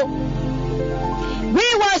double,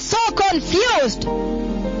 we were so confused.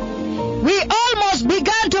 We almost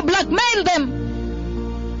began to blackmail them.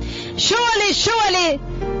 Surely,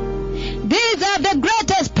 these are the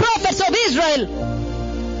greatest prophets of Israel,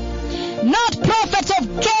 not prophets of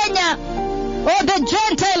Kenya or the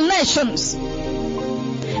Gentile nations.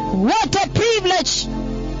 What a privilege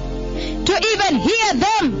to even hear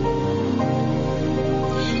them.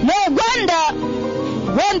 No wonder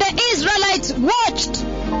when the Israelites watched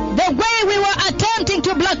the way we were attempting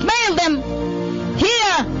to blackmail them,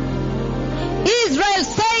 here Israel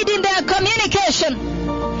said in their communication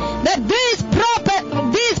that these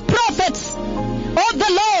prophets of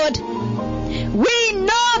the Lord, we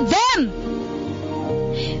know them.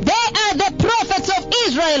 They are the prophets of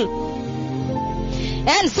Israel.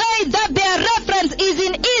 And say that their reference is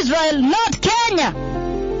in Israel, not Kenya.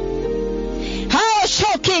 How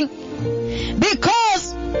shocking.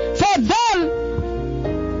 Because for them,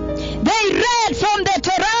 they read from the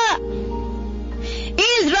Torah.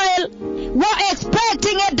 Israel were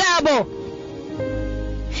expecting a double.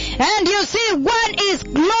 And you see, one is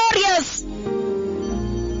glorious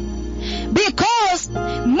because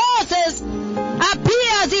Moses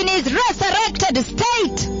appears in his resurrected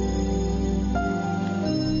state.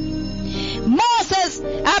 Moses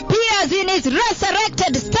appears in his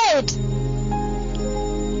resurrected state.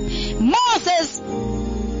 Moses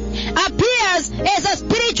appears as a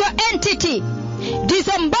spiritual entity,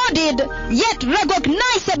 disembodied yet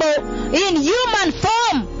recognizable in human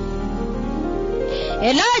form.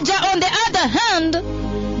 Elijah, on the other hand,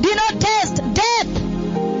 did not taste death,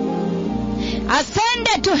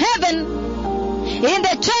 ascended to heaven in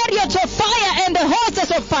the chariots of fire and the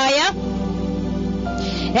horses of fire,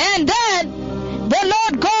 and then the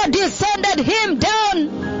Lord God descended him down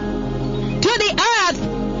to the earth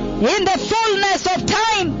in the fullness of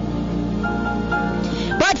time.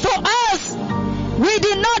 But for us, we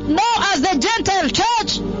did not know as the Gentile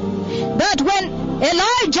church that when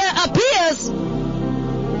Elijah appears,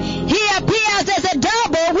 he appears as a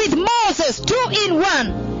double with Moses, two in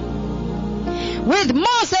one. With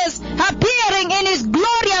Moses appearing in his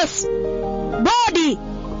glorious body,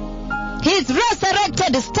 his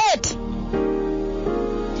resurrected state.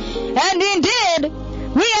 And indeed,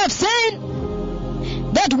 we have seen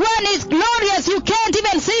that one is glorious, you can't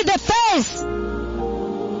even see the face.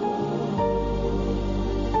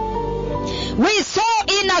 We saw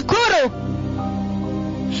in Nakuru,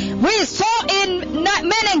 we saw in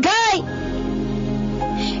Menengai,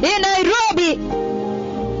 in Nairobi,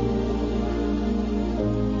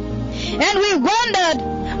 and we wondered,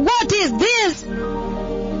 what is this?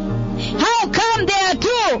 How come there are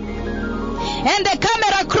two? And the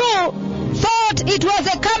camera crew thought it was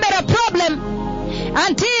a camera problem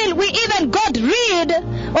until we even got rid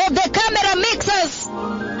of the camera mixers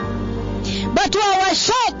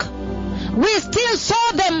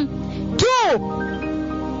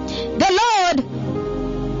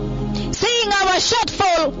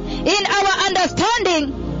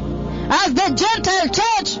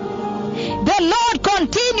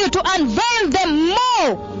unveiled them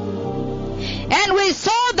more. And we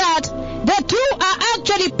saw that the two are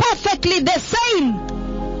actually perfectly the same,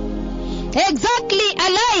 exactly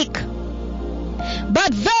alike,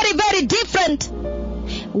 but very, very different.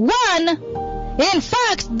 One, in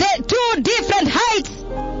fact, the two different heights.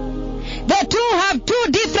 The two have two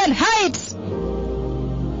different heights.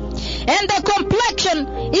 And the complexion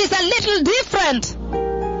is a little different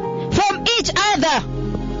from each other.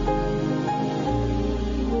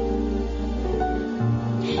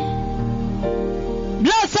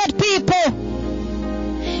 Blessed people.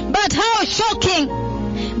 But how shocking,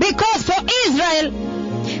 because for Israel,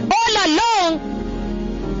 all along,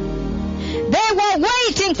 they were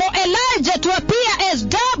waiting for Elijah to appear as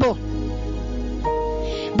double,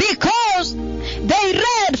 because they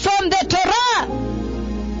read from the Torah.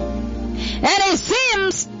 And it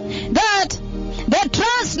seems that the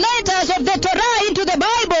translators of the Torah into the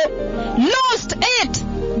Bible lost it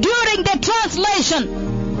during the translation.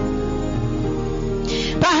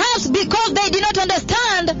 Perhaps because they did not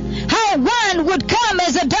understand how one would come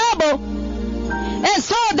as a double, and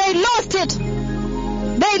so they lost it.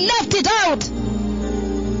 They left it out.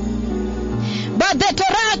 But the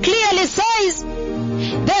Torah clearly says,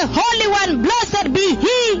 the Holy One, blessed be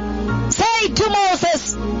He, said to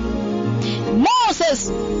Moses, Moses,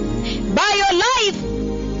 by your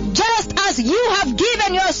life, just as you have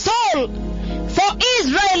given your soul for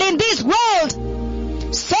Israel in this world,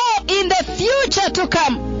 so in the future to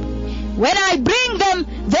come, when I bring them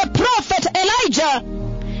the prophet Elijah,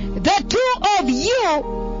 the two of you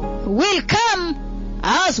will come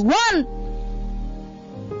as one.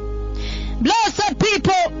 Blessed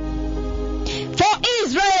people, for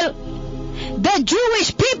Israel, the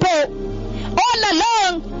Jewish people, all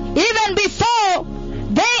along, even before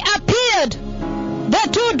they appeared, the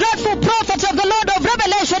two dreadful prophets of the Lord of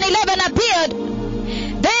Revelation 11 appeared,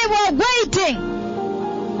 they were waiting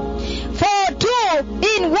for two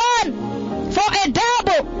in one, for a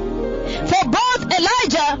double, for both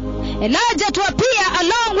Elijah to appear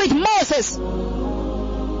along with Moses.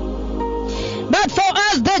 But for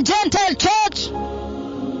us, the Gentile church,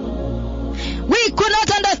 we could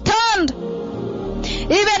not understand,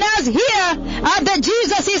 even as here at the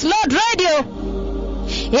Jesus is Lord Radio,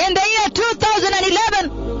 in the year 2011,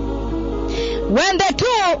 when the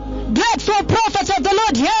two dreadful prophets of the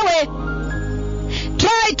Lord Yahweh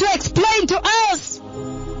tried to explain to us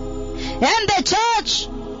and the church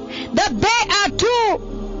that they are two,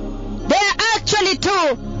 they are actually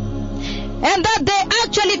two, and that they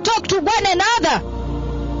actually talk to one another.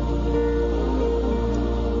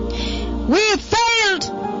 We failed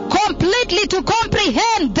completely to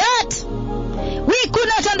comprehend that. We could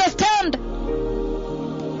not understand.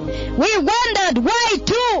 We wondered, why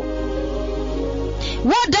two?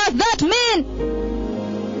 What does that mean?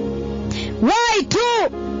 Why two?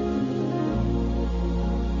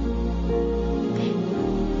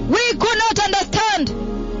 We could not understand.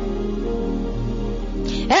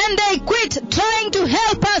 And they quit trying to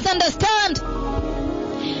help us understand.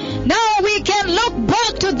 Now we can look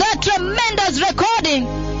back to that tremendous recording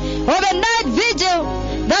of a night vigil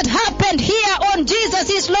that happened here on Jesus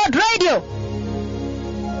is Lord Radio.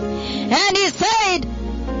 And he said,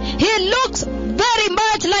 he looks very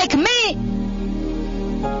much like me.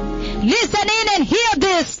 Listen in and hear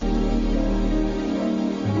this.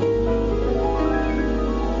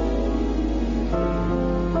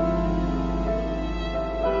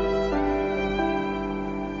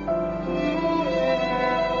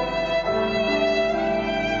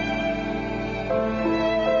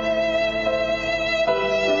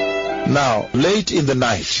 Now, late in the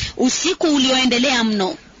night, Usiku ulioendelea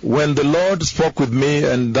mno, when the Lord spoke with me,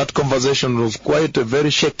 and that conversation was quite a very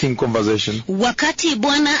shaking conversation. wakati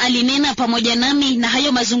Bwana alinena pamoja nami, na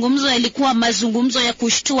hayo mazungumzo yalikuwa mazungumzo ya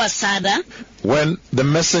kushtua sana. When the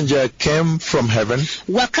messenger came from heaven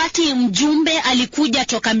Wakati mjumbe alikuja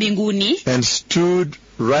toka mbinguni and stood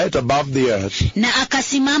right above the earth, na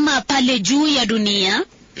akasimama pale juu ya dunia,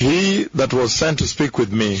 he that was sent to speak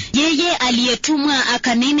with me, yeye aliyetumwa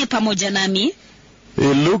akanene pamoja nami,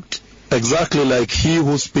 he looked exactly like he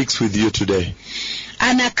who speaks with you today.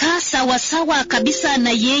 anakaa sawasawa kabisa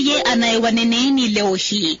na yeye anayewaneneeni leo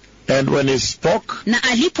hii. And when he spoke, Na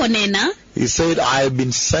aliponena, he said, I have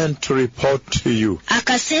been sent to report to you.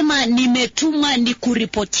 akasema, nimetumwa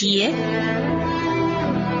nikuripotie.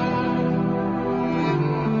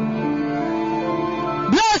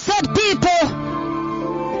 Blessed people,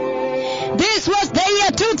 this was the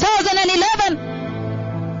year 2011.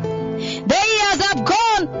 The years have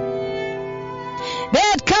gone. They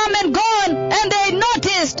had come and gone, and they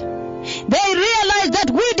noticed. They realized that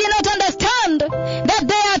we did not understand that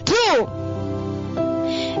they are two.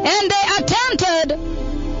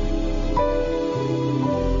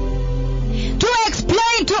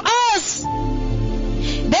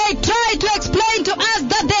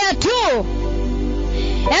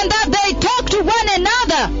 one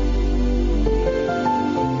another.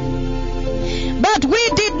 But we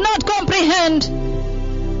did not comprehend.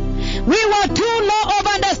 We were too low of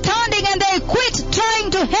understanding, and they quit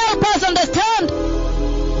trying to help us understand.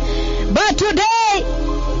 But today,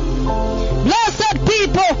 blessed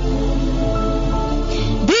people,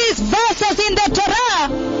 these verses in the Torah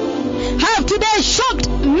have today shocked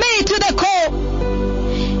me to the core.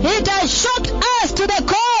 It has shocked us to the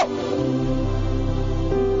core.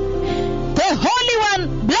 The Holy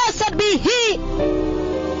One, blessed be He,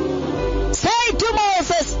 said to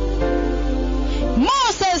Moses,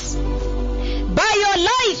 Moses, by your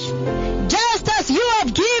life, just as you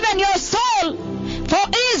have given your soul for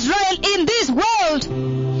Israel in this world,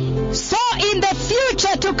 so in the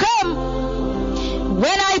future to come,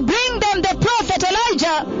 when I bring them the prophet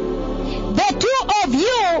Elijah, the two of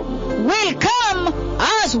you will come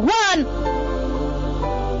as one.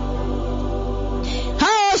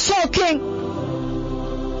 How shocking!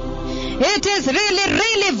 It is really,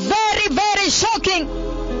 really very, very shocking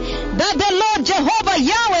that the Lord Jehovah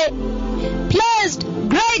Yahweh placed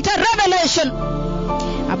greater revelation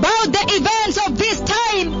about the events of this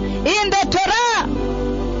time in the Torah,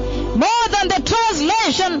 more than the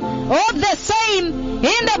translation of the same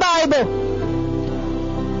in the Bible.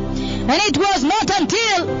 And it was not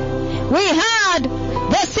until we had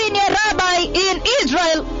the senior rabbi in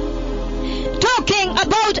Israel talking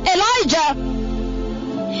about Elijah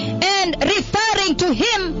and referring to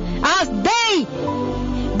him as they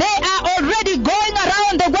are already going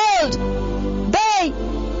around the world.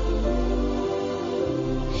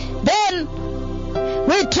 Then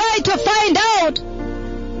we try to find out,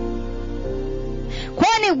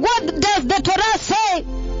 what does the Torah say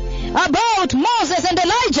about Moses and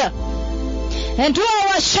Elijah? And to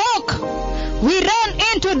our shock, we ran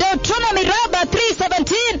into Deuteronomy Rabbah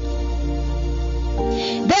 3:17.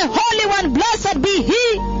 The Holy One, blessed be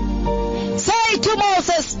He, said to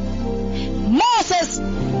Moses, Moses,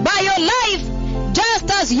 by your life, just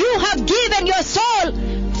as you have given your soul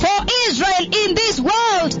for Israel in this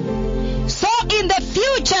world, so in the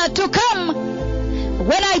future to come,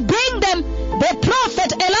 when I bring them the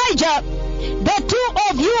prophet Elijah, the two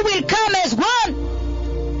of you will come as one.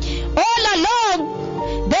 All along,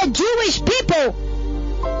 the Jewish people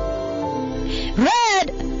read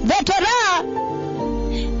the Torah,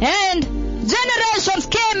 and generations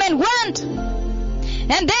came and went,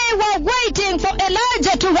 and they were waiting for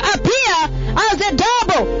Elijah to appear as a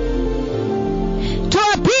double, to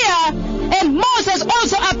appear, and Moses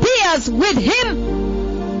also appears with him.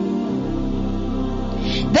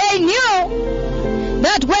 They knew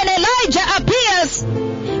that when Elijah appears,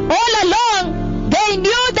 all along, they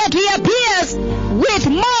knew that he appears with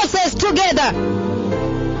Moses together.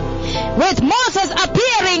 With Moses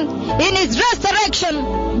appearing in his resurrection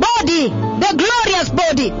body, the glorious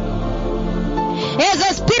body, as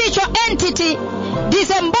a spiritual entity,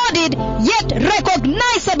 disembodied yet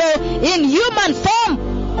recognizable in human form.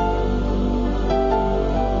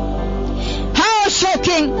 How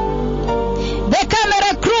shocking! The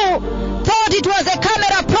camera crew thought it was a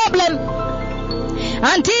camera problem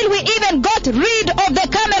until we even got rid of the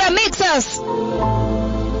camera mixers.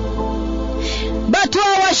 But to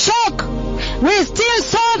our shock, we still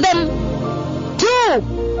saw them too.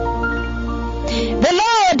 The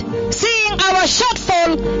Lord, seeing our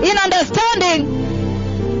shortfall in understanding,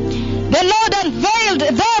 the Lord unveiled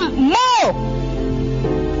them more.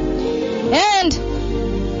 And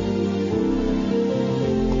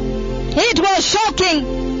it was shocking.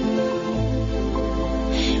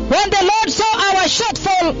 When the Lord saw our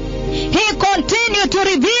shortfall, He continued to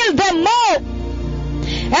reveal them more.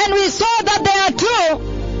 And we saw that they are two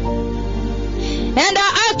and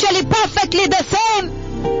are actually perfectly the same.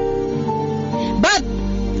 But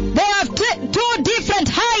they have two different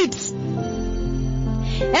heights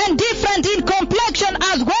and different in complexion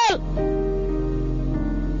as well.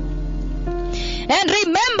 And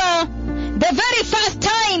remember, the very first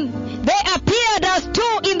time they appeared as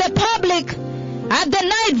two in the public at the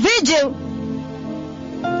night vigil,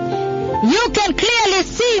 you can clearly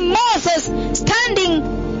see Moses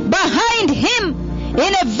standing behind him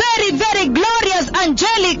in a very, very glorious,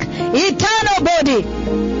 angelic, eternal body.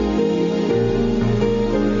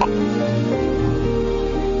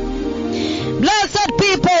 Blessed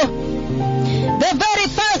people, the very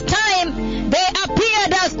first time they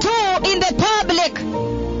appeared as two in the public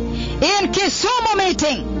in Kisumu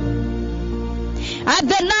meeting at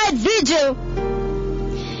the night vigil,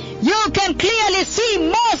 you can clearly see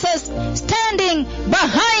Moses standing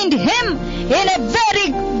behind him in a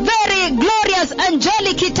very, very glorious,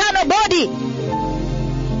 angelic, eternal body.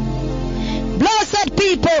 Blessed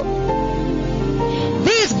people,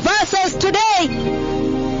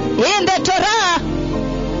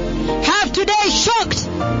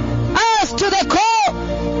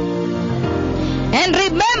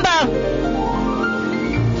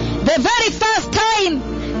 the very first time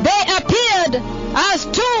they appeared as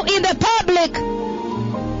two in the public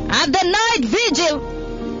at the night vigil,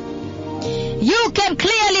 you can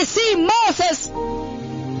clearly see Moses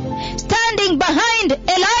standing behind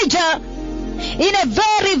Elijah in a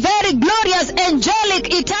very, very glorious,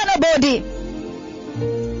 angelic, eternal body.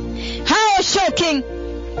 How shocking!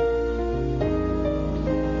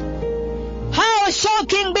 How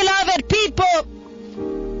shocking, beloved people!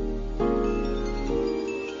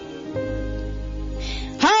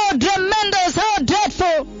 How tremendous, how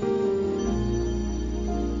dreadful!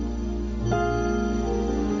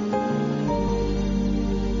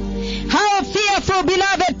 How fearful,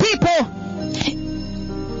 beloved people!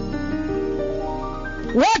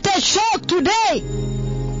 What a shock today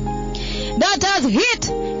that has hit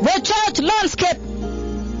the church landscape.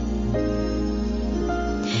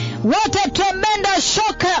 What a tremendous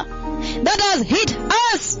shocker that has hit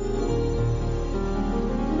us.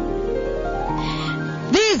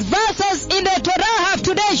 These verses in the Torah have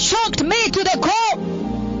today shocked me to the core.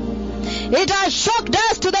 It has shocked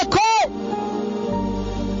us to the core.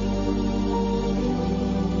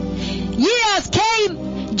 Years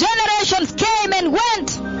came, generations came and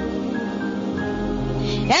went.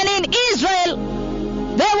 And in Israel,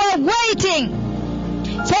 they were waiting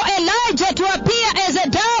for Elijah to appear as a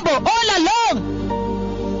double all along.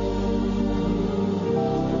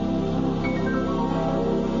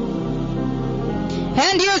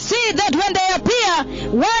 And you see that when they appear,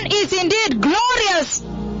 one is indeed glorious.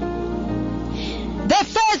 The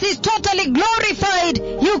face is totally glorified.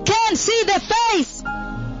 You can't see the face.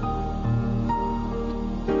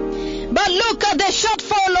 But look at the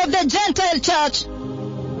shortfall of the Gentile church.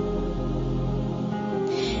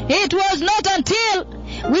 It was not until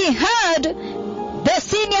we heard the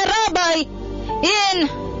senior rabbi in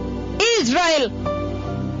Israel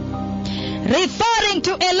referring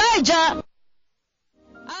to Elijah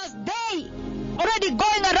as they already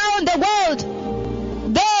going around the world.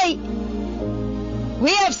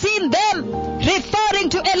 We have seen them referring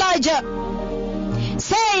to Elijah,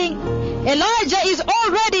 saying Elijah is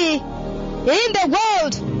already in the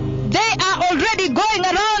world. They are already going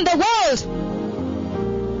around the world.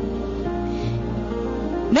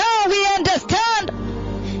 Now we understand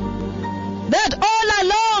that all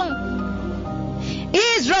along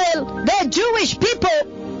Israel, the Jewish people,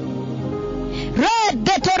 read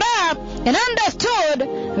the Torah and understood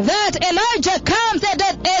that Elijah comes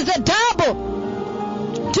as a double,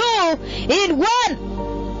 two in one.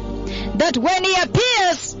 That when he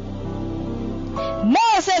appears,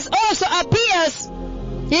 Moses also appears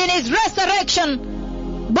in his resurrection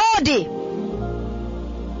body,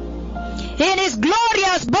 in his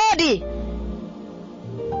glorious body.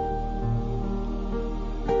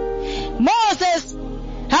 Moses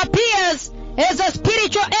appears as a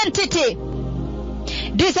spiritual entity,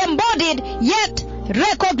 disembodied yet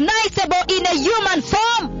recognizable in a human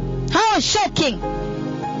form. How shocking!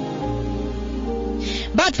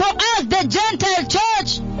 But for us, the Gentile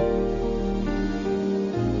church,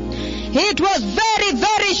 it was very,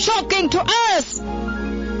 very shocking to us.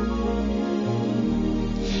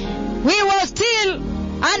 We were still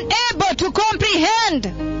unable to comprehend.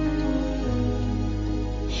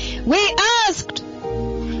 We asked,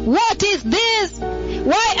 what is this?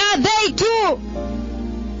 Why are they two?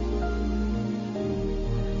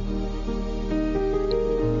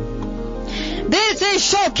 This is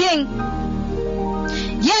shocking.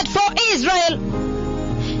 Yet for Israel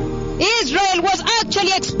was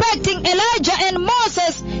actually expecting Elijah and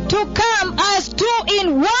Moses to come as two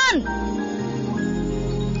in one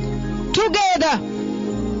together.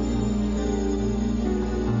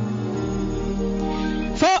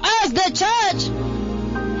 For us, the church,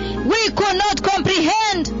 we could not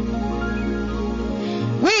comprehend.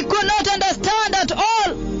 We could not understand at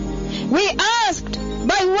all. We asked,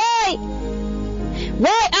 but why?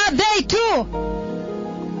 Why are they two?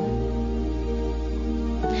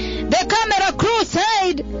 The camera crew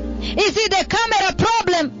said, is it the camera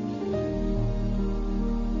problem?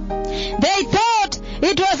 They thought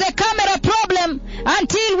it was a camera problem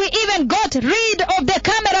until we even got rid of the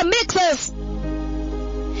camera mixers.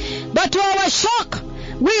 But to our shock,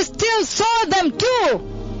 we still saw them too.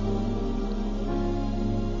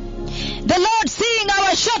 The Lord, seeing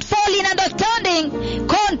our shortfall in understanding,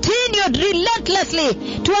 continued relentlessly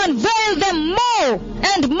to unveil them more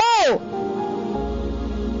and more.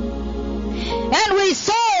 And we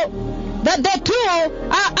saw that the two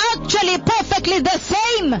are actually perfectly the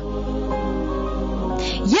same,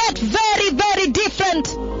 yet very, very different.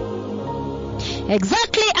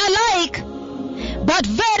 Exactly alike, but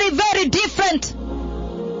very, very different.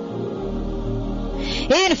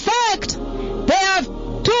 In fact, they have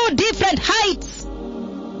two different heights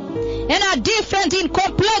and are different in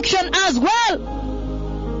complexion as well.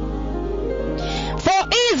 For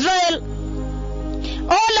Israel,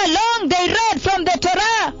 all along they read from the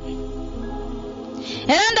Torah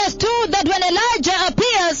and understood that when Elijah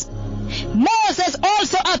appears, Moses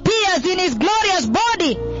also appears in his glorious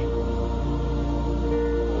body.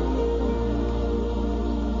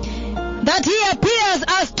 That he appears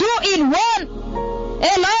as two in one.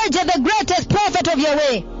 Elijah, the greatest prophet of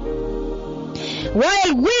Yahweh.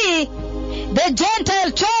 While we, the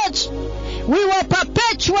Gentile church, we were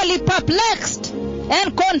perpetually perplexed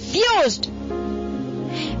and confused.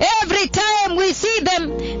 Every time we see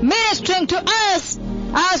them ministering to us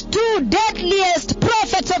as two deadliest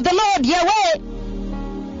prophets of the Lord Yahweh,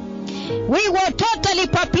 we were totally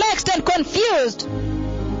perplexed and confused.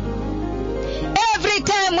 Every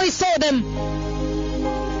time we saw them.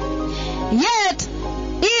 Yet,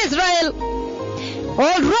 Israel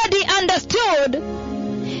already understood,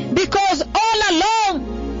 because all along,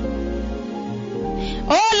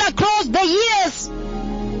 all across the years,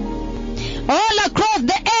 all across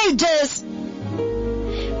the ages,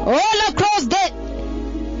 all across the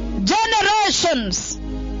generations,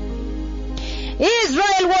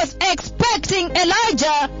 Israel was expecting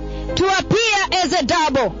Elijah to appear as a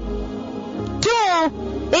double, two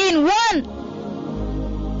in one.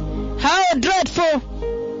 How dreadful,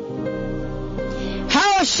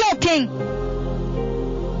 how shocking,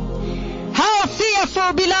 how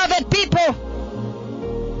fearful, beloved people,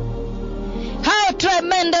 how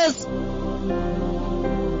tremendous.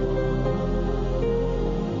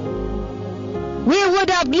 We would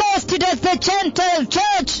have lost it as the Gentile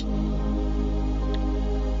church.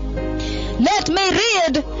 Let me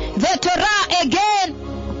read the Torah again.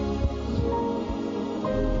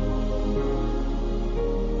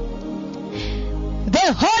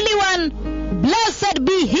 The Holy One, blessed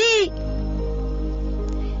be He.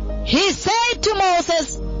 He said to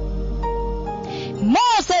Moses,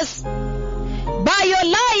 Moses, by your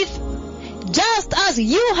life, just as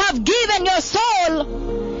you have given your soul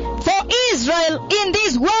for Israel in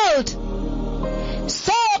this world,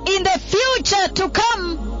 so in the future to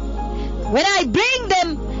come, when I bring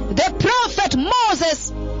them the prophet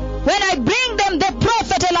Moses, when I bring them the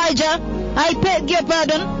prophet Elijah, I beg your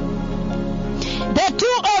pardon, the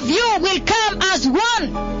two of you will come as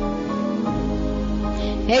one.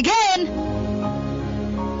 Again,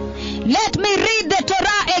 let me read the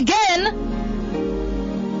Torah again,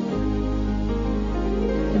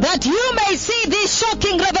 that you may see this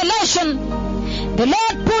shocking revelation the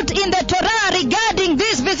Lord put in the Torah regarding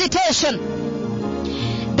this visitation.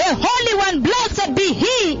 The Holy One, blessed be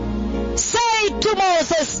He, said to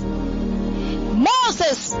Moses,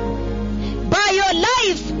 Moses, by your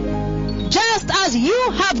life, just as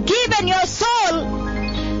you have given your soul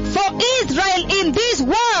for Israel in this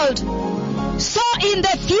world, so in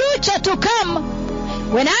the future to come,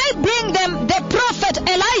 when I bring them the prophet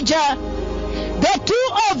Elijah, the two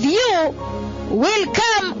of you will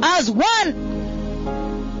come as one.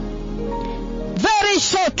 Very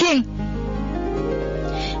shocking.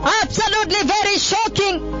 Absolutely very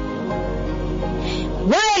shocking.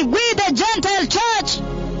 While we, the Gentile church,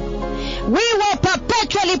 we were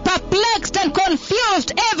perpetually perplexed and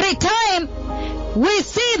confused every time we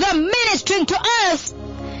see them ministering to us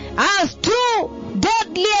as two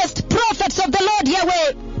deadliest prophets of the Lord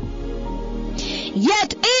Yahweh.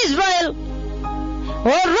 Yet Israel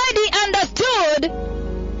already understood,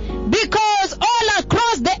 because all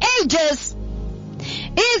across the ages,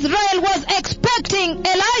 Israel was expecting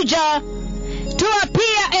Elijah to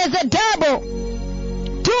appear as a double,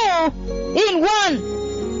 two in one.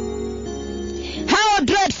 How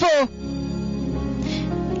dreadful.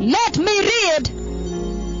 Let me read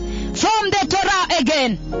from the Torah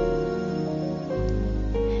again,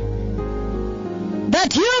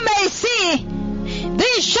 that you may see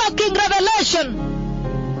this shocking revelation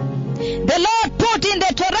the Lord put in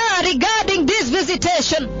the Torah regarding this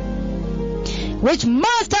visitation, which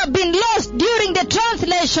must have been lost during the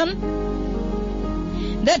translation.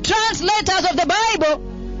 The translators of the Bible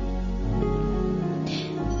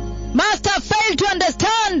must have failed to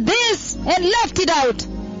understand this and left it out.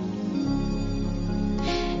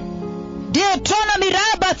 Deuteronomy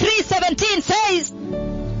Rabbah 3:17 says,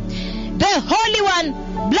 the Holy One,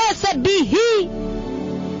 blessed be He,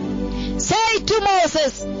 said to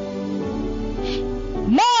Moses,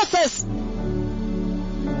 Moses,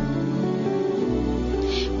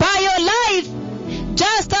 by your life,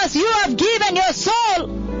 just as you have given your soul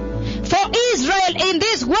for Israel in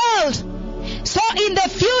this world, so in the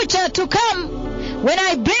future to come, when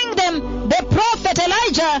I bring them the prophet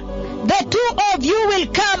Elijah, the two of you will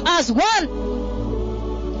come as one.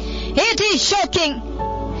 It is shocking.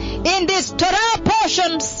 In these Torah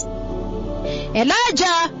portions,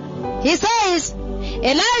 Elijah, he says,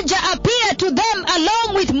 Elijah appeared to them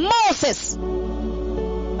along with Moses.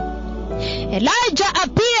 Elijah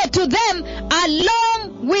appeared to them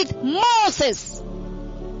along with Moses.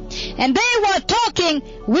 And they were talking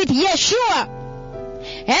with Yeshua.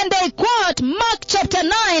 And they quote Mark chapter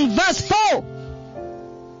 9 verse 4.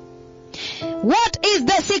 What is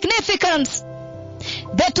the significance?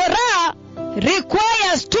 The Torah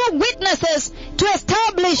requires 2 witnesses to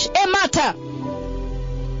establish a matter.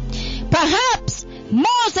 Perhaps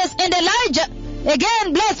Moses and Elijah,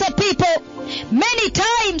 again blessed people, many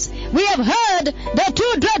times we have heard the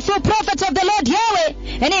 2 dreadful prophets of the Lord Yahweh,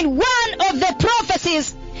 and in one of the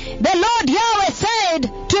prophecies, the Lord Yahweh said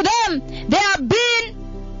to them, they have been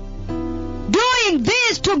doing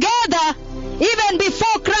this together even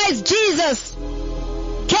before Christ Jesus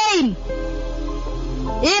came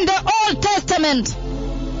in the Old Testament.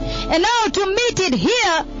 And now to meet it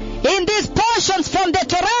here in these portions from the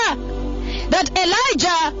Torah, that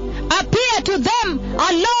Elijah appeared to them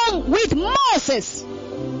along with Moses.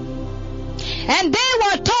 And they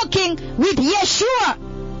were talking with Yeshua.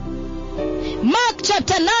 Mark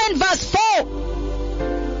chapter 9 verse 4.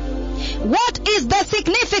 What is the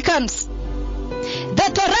significance? The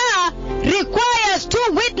Torah requires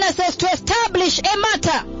 2 witnesses to establish a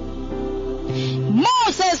matter.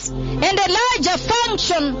 Moses and Elijah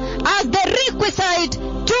function as the requisite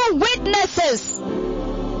 2 witnesses.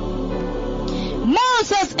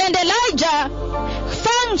 Moses and Elijah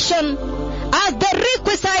function as the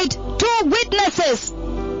requisite 2 witnesses.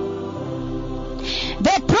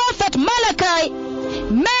 The prophet Malachi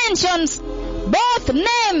mentions both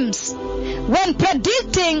names when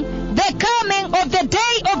predicting the coming of the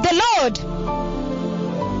day of the Lord.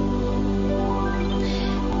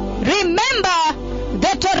 Remember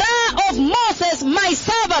the Torah of Moses, my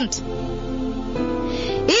servant,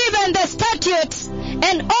 even the statutes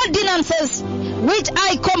and ordinances which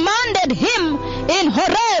I commanded him in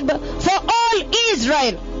Horeb for all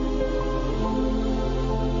Israel.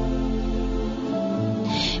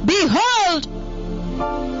 Behold,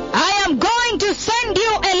 I am going to send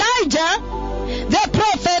you Elijah, the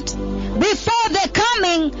prophet, before the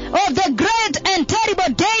coming of the great and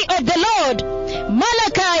terrible day of the Lord.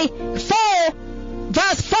 Malachi 4,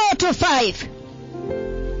 verse 4 to 5.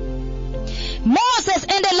 Moses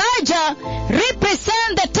and Elijah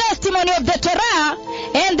represent the testimony of the Torah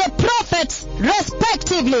and the prophets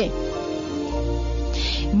respectively.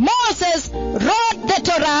 Moses wrote the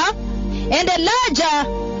Torah, and Elijah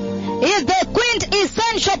is the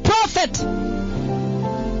quintessential prophet.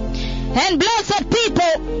 And blessed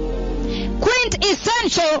people,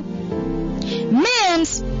 quintessential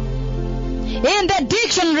means in the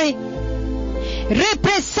dictionary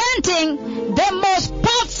representing the most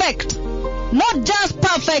perfect, not just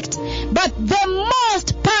perfect, but the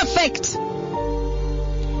most perfect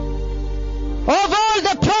of all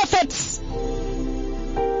the prophets,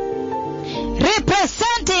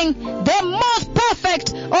 representing the most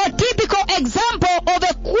perfect or typical example of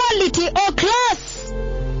a quality or class.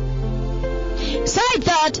 Say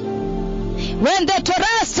that when the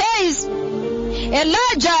Torah says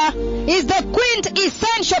Elijah is the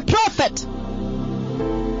quintessential prophet,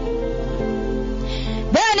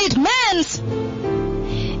 then it means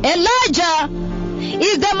Elijah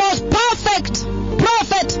is the most perfect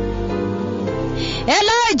prophet.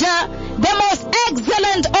 Elijah, the most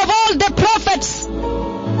excellent of all the prophets.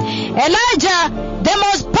 Elijah, the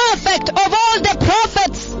most perfect of all the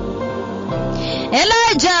prophets.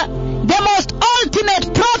 Elijah, the most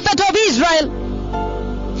ultimate prophet of Israel.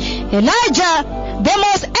 Elijah, the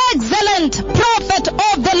most excellent prophet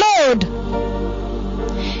of the Lord.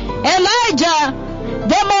 Elijah,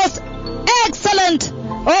 the most excellent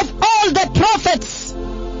of all the prophets.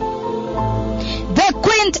 The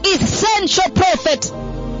quintessential prophet.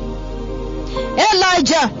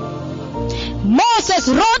 Elijah. Moses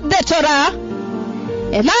wrote the Torah.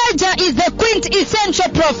 Elijah is the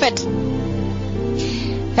quintessential prophet.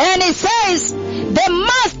 And he says the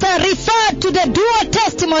master referred to the dual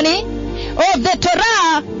testimony of the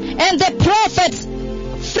Torah and the prophets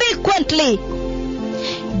frequently.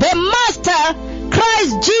 The master,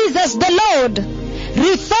 Christ Jesus the Lord,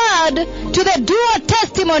 referred to the dual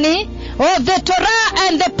testimony of the Torah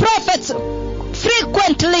and the prophets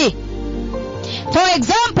frequently. For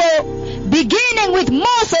example, beginning with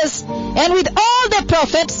Moses and with all the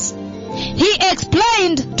prophets, he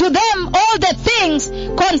explained to them all the things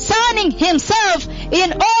concerning himself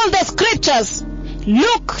in all the scriptures.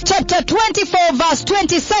 Luke chapter 24 verse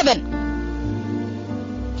 27.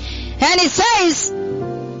 And it says,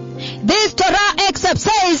 this Torah excerpt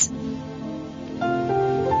says,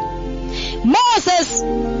 Moses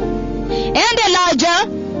and Elijah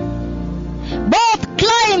both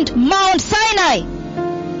climbed Mount Sinai.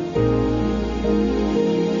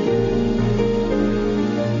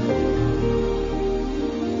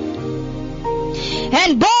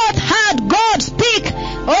 And both had God speak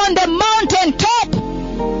on the mountain top.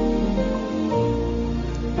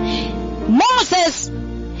 Moses,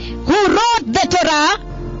 who wrote the Torah,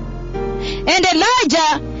 and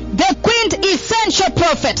Elijah, the quintessential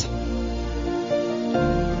prophet.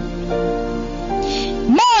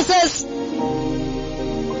 Moses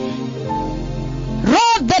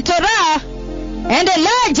wrote the Torah, and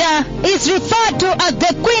Elijah is referred to as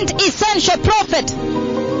the quintessential prophet.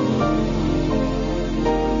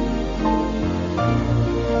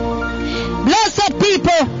 Blessed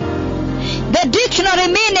people, the dictionary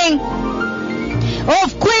meaning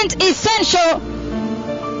of quintessential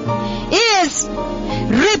is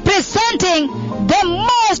representing the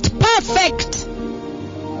most perfect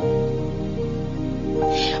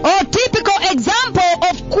or typical example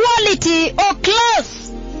of quality or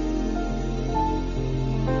class.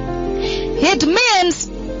 It means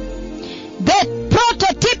the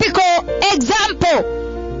prototypical example.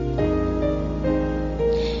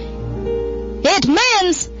 It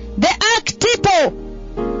means the archetypal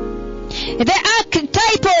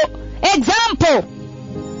example,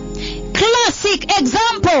 classic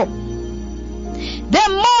example, the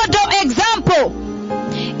model example,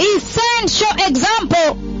 essential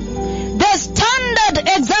example, the standard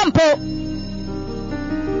example,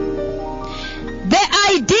 the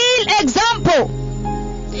ideal example,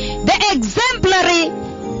 the exemplary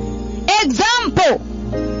example,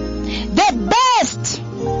 the best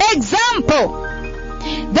example,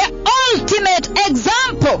 the ultimate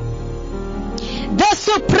example, the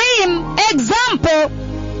supreme example,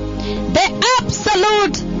 the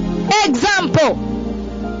absolute example.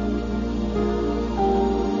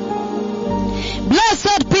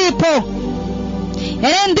 Blessed people.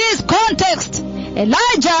 And in this context,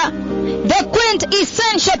 Elijah, the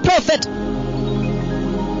quintessential prophet,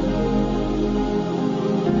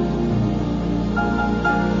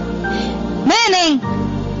 meaning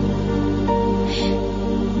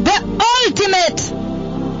the ultimate,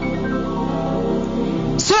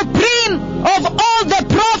 supreme of all the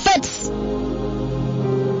prophets,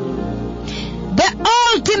 the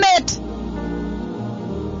ultimate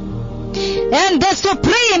and the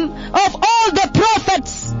supreme of all the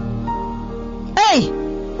prophets,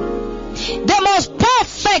 the most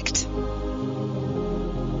perfect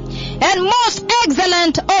and most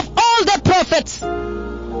excellent of all the prophets.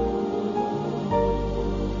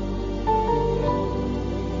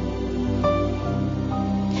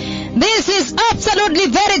 This is absolutely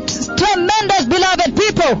very tremendous, beloved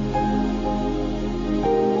people.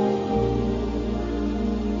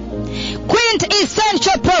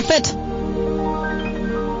 Quintessential prophet,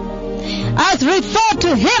 as referred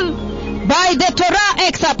to him by the Torah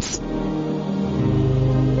excerpts.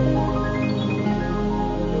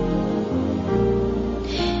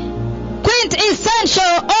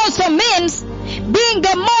 Quintessential also means being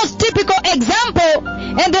the most typical example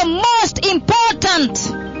and the most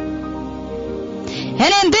important.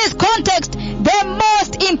 And in this context, the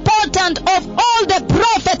most important of all the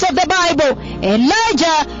prophets of the Bible,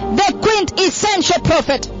 Elijah, the quintessential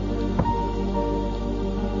prophet.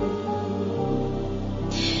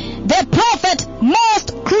 The prophet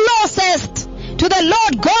most closest to the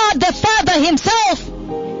Lord God the Father himself,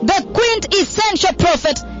 the quintessential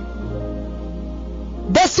prophet,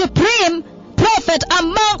 the supreme prophet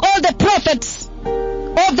among all the prophets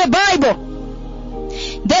of the Bible,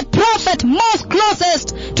 the prophet most closest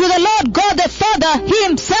to the Lord God the Father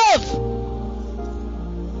himself.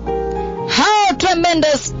 How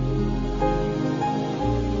tremendous!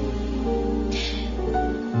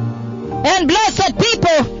 And blessed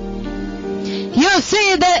people, you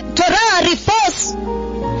see the Torah refers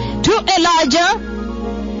to Elijah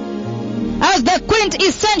as the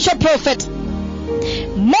quintessential prophet.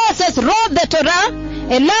 Moses wrote the Torah.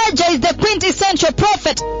 Elijah is the quintessential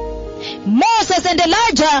prophet. Moses and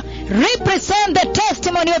Elijah represent the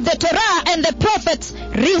testimony of the Torah and the prophets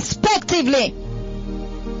respectively.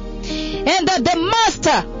 And that the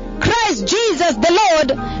Master, Christ Jesus the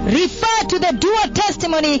Lord, referred to the dual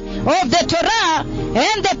testimony of the Torah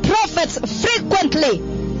and the prophets frequently.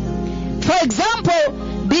 For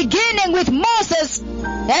example, beginning with Moses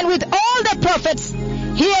and with all the prophets,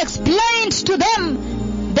 he explained to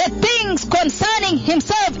them the things concerning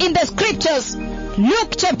himself in the scriptures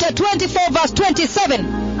Luke chapter 24 verse 27.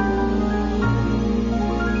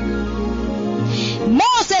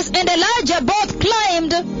 Moses and Elijah both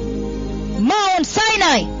climbed Mount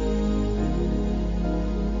Sinai,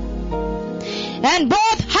 and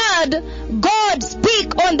both had God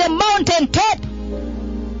speak on the mountain top.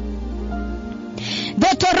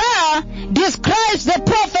 The Torah describes the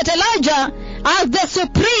prophet Elijah as the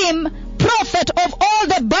supreme prophet of all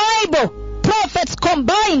the Bible prophets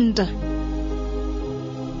combined.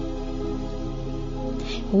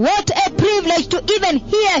 What a privilege to even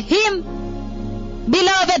hear him,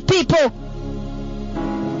 beloved people.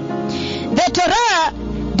 The Torah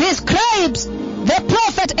describes the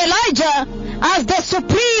prophet Elijah as the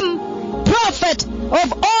supreme prophet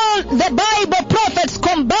of all the Bible prophets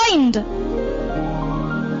combined.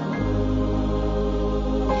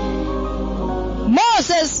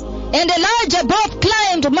 Moses and Elijah both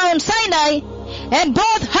climbed Mount Sinai, and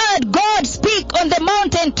both heard God speak on the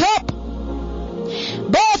mountain top.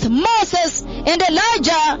 Both Moses and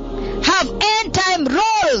Elijah have end-time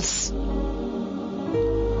roles.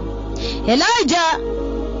 Elijah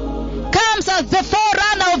comes as the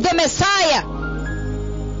forerunner of the Messiah.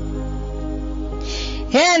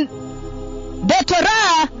 And the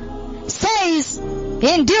Torah says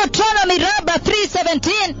in Deuteronomy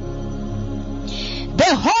 3:17,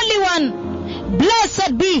 the Holy One,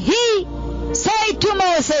 blessed be He, said to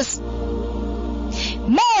Moses,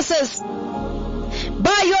 Moses,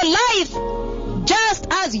 by your life, just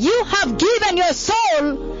as you have given your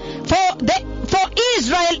soul for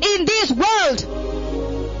Israel in this world,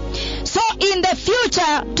 so in the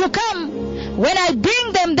future to come, when I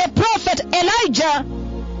bring them the prophet Elijah,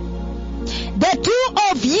 the two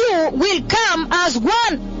of you will come as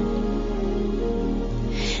one.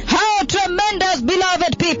 How tremendous,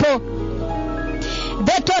 beloved people.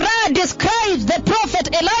 The Torah describes the prophet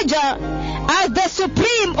Elijah as the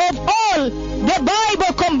supreme of all the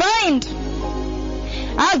Bible combined,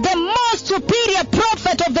 as the most superior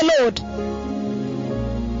prophet of the Lord,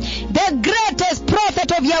 the greatest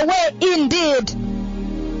prophet of Yahweh indeed.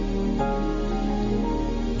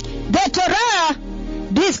 The Torah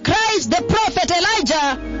describes the prophet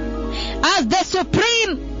Elijah as the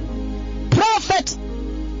supreme prophet,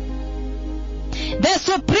 the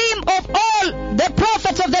supreme of all the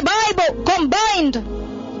prophets of the Bible combined,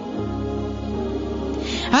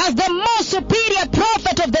 as the most superior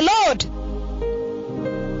prophet of the Lord.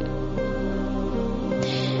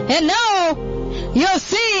 And now you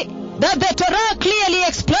see that the Torah clearly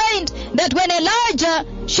explained that when Elijah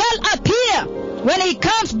shall appear, when he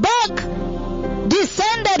comes back,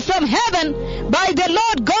 descended from heaven by the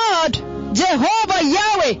Lord God, Jehovah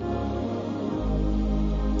Yahweh,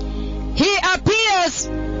 he appears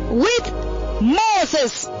with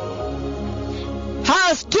Moses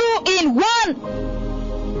as two in one.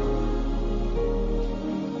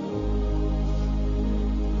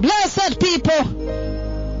 Blessed people,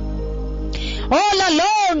 all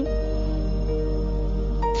along,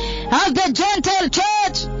 as the Gentile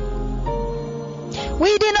church,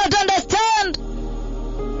 we did not understand,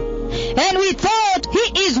 and we thought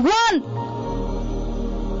he is one.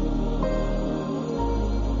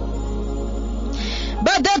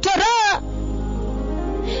 But the Torah,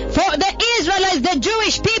 for the Israelites, the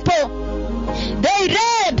Jewish people, they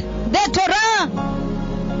read the Torah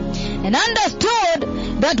and understood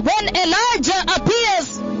that when Elijah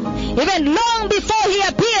appears, even long before he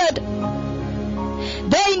appeared,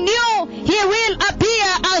 they knew he will appear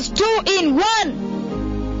as two in one.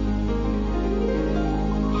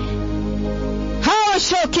 How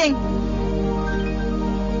shocking.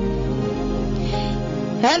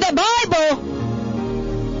 And the Bible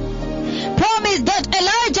promised that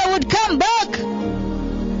Elijah would come back.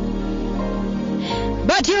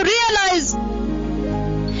 But you realize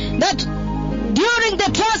that during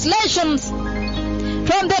the translations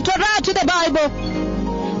from the Torah to the Bible,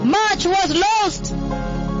 much was lost.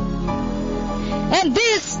 And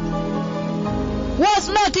this was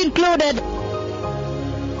not included.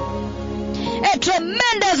 A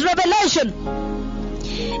tremendous revelation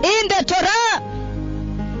in the Torah.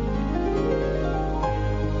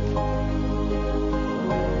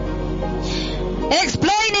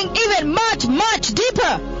 Explaining even much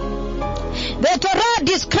deeper. The Torah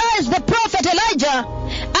describes the prophet Elijah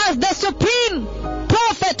as the supreme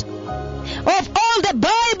prophet of all the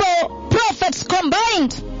Bible prophets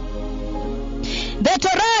combined. The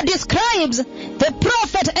Torah describes the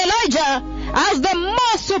prophet Elijah as the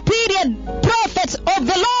most superior prophet of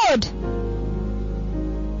the Lord.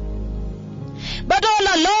 But all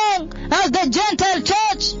along, as the Gentile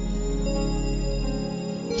church,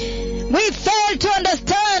 we fail to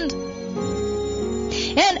understand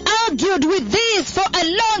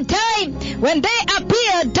when they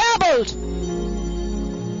appear doubled.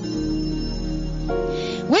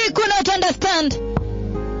 We could not understand.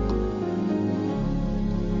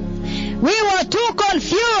 We were too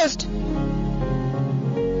confused.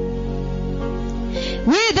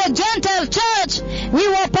 With the Gentile church, we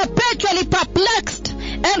were perpetually perplexed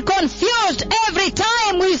and confused every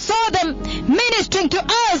time we saw them ministering to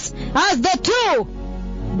us as the two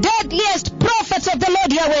deadliest prophets of the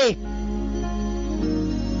Lord Yahweh.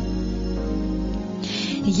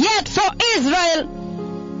 Yet for Israel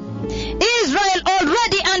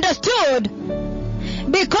already understood,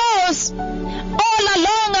 because all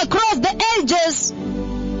along across the ages,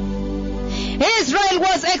 Israel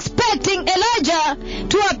was expecting Elijah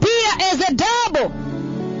to appear as a double,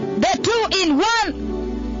 the two in one.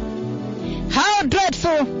 How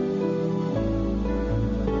dreadful!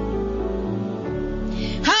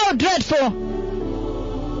 How dreadful!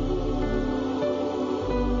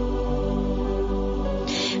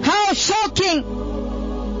 How shocking!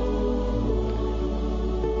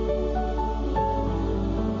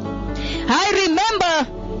 I remember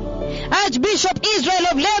Archbishop Israel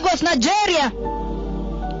of Lagos, Nigeria,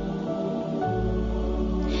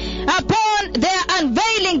 upon their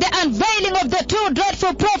unveiling, the unveiling of the two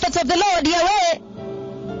dreadful prophets of the Lord Yahweh,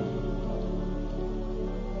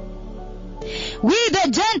 we the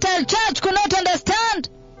Gentile church could not understand.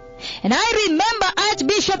 And I remember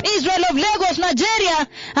Archbishop Israel of Lagos, Nigeria,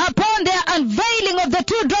 upon their unveiling of the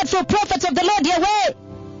two dreadful prophets of the Lord Yahweh,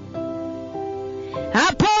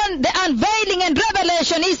 upon the unveiling and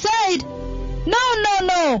revelation, he said, no.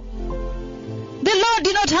 The Lord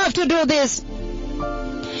did not have to do this.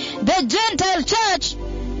 The Gentile church,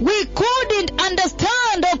 we couldn't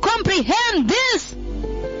understand or comprehend this.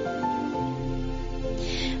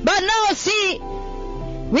 But now see,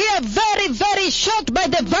 we are very, very shocked by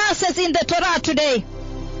the verses in the Torah today.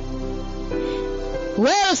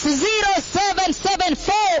 Well,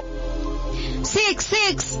 0774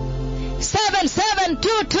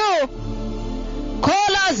 667722.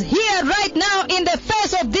 Call us here right now in the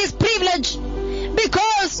face of this privilege,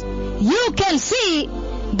 because you can see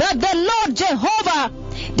that the Lord Jehovah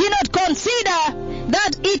did not consider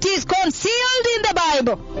that it is concealed in the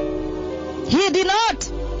Bible. He did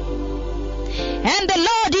not. And the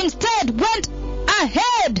Lord instead went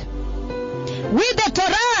ahead with the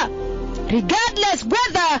Torah, regardless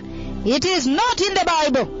whether it is not in the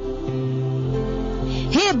Bible.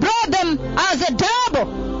 He brought them as a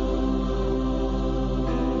double.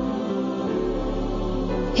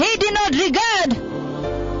 He did not regard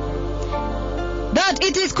that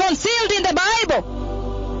it is concealed in the Bible.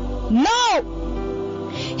 No.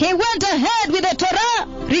 He went ahead with the Torah,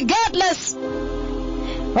 regardless of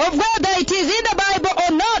whether it is in the Bible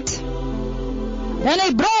or not. And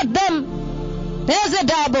he brought them as a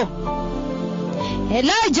double.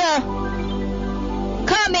 Elijah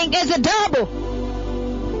coming as a double,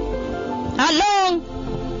 along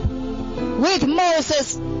with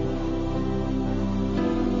Moses.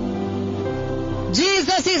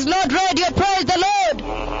 Jesus is Lord Radio, praise the Lord.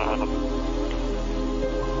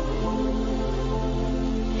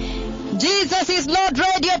 Jesus is Lord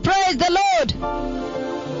Radio, praise the Lord.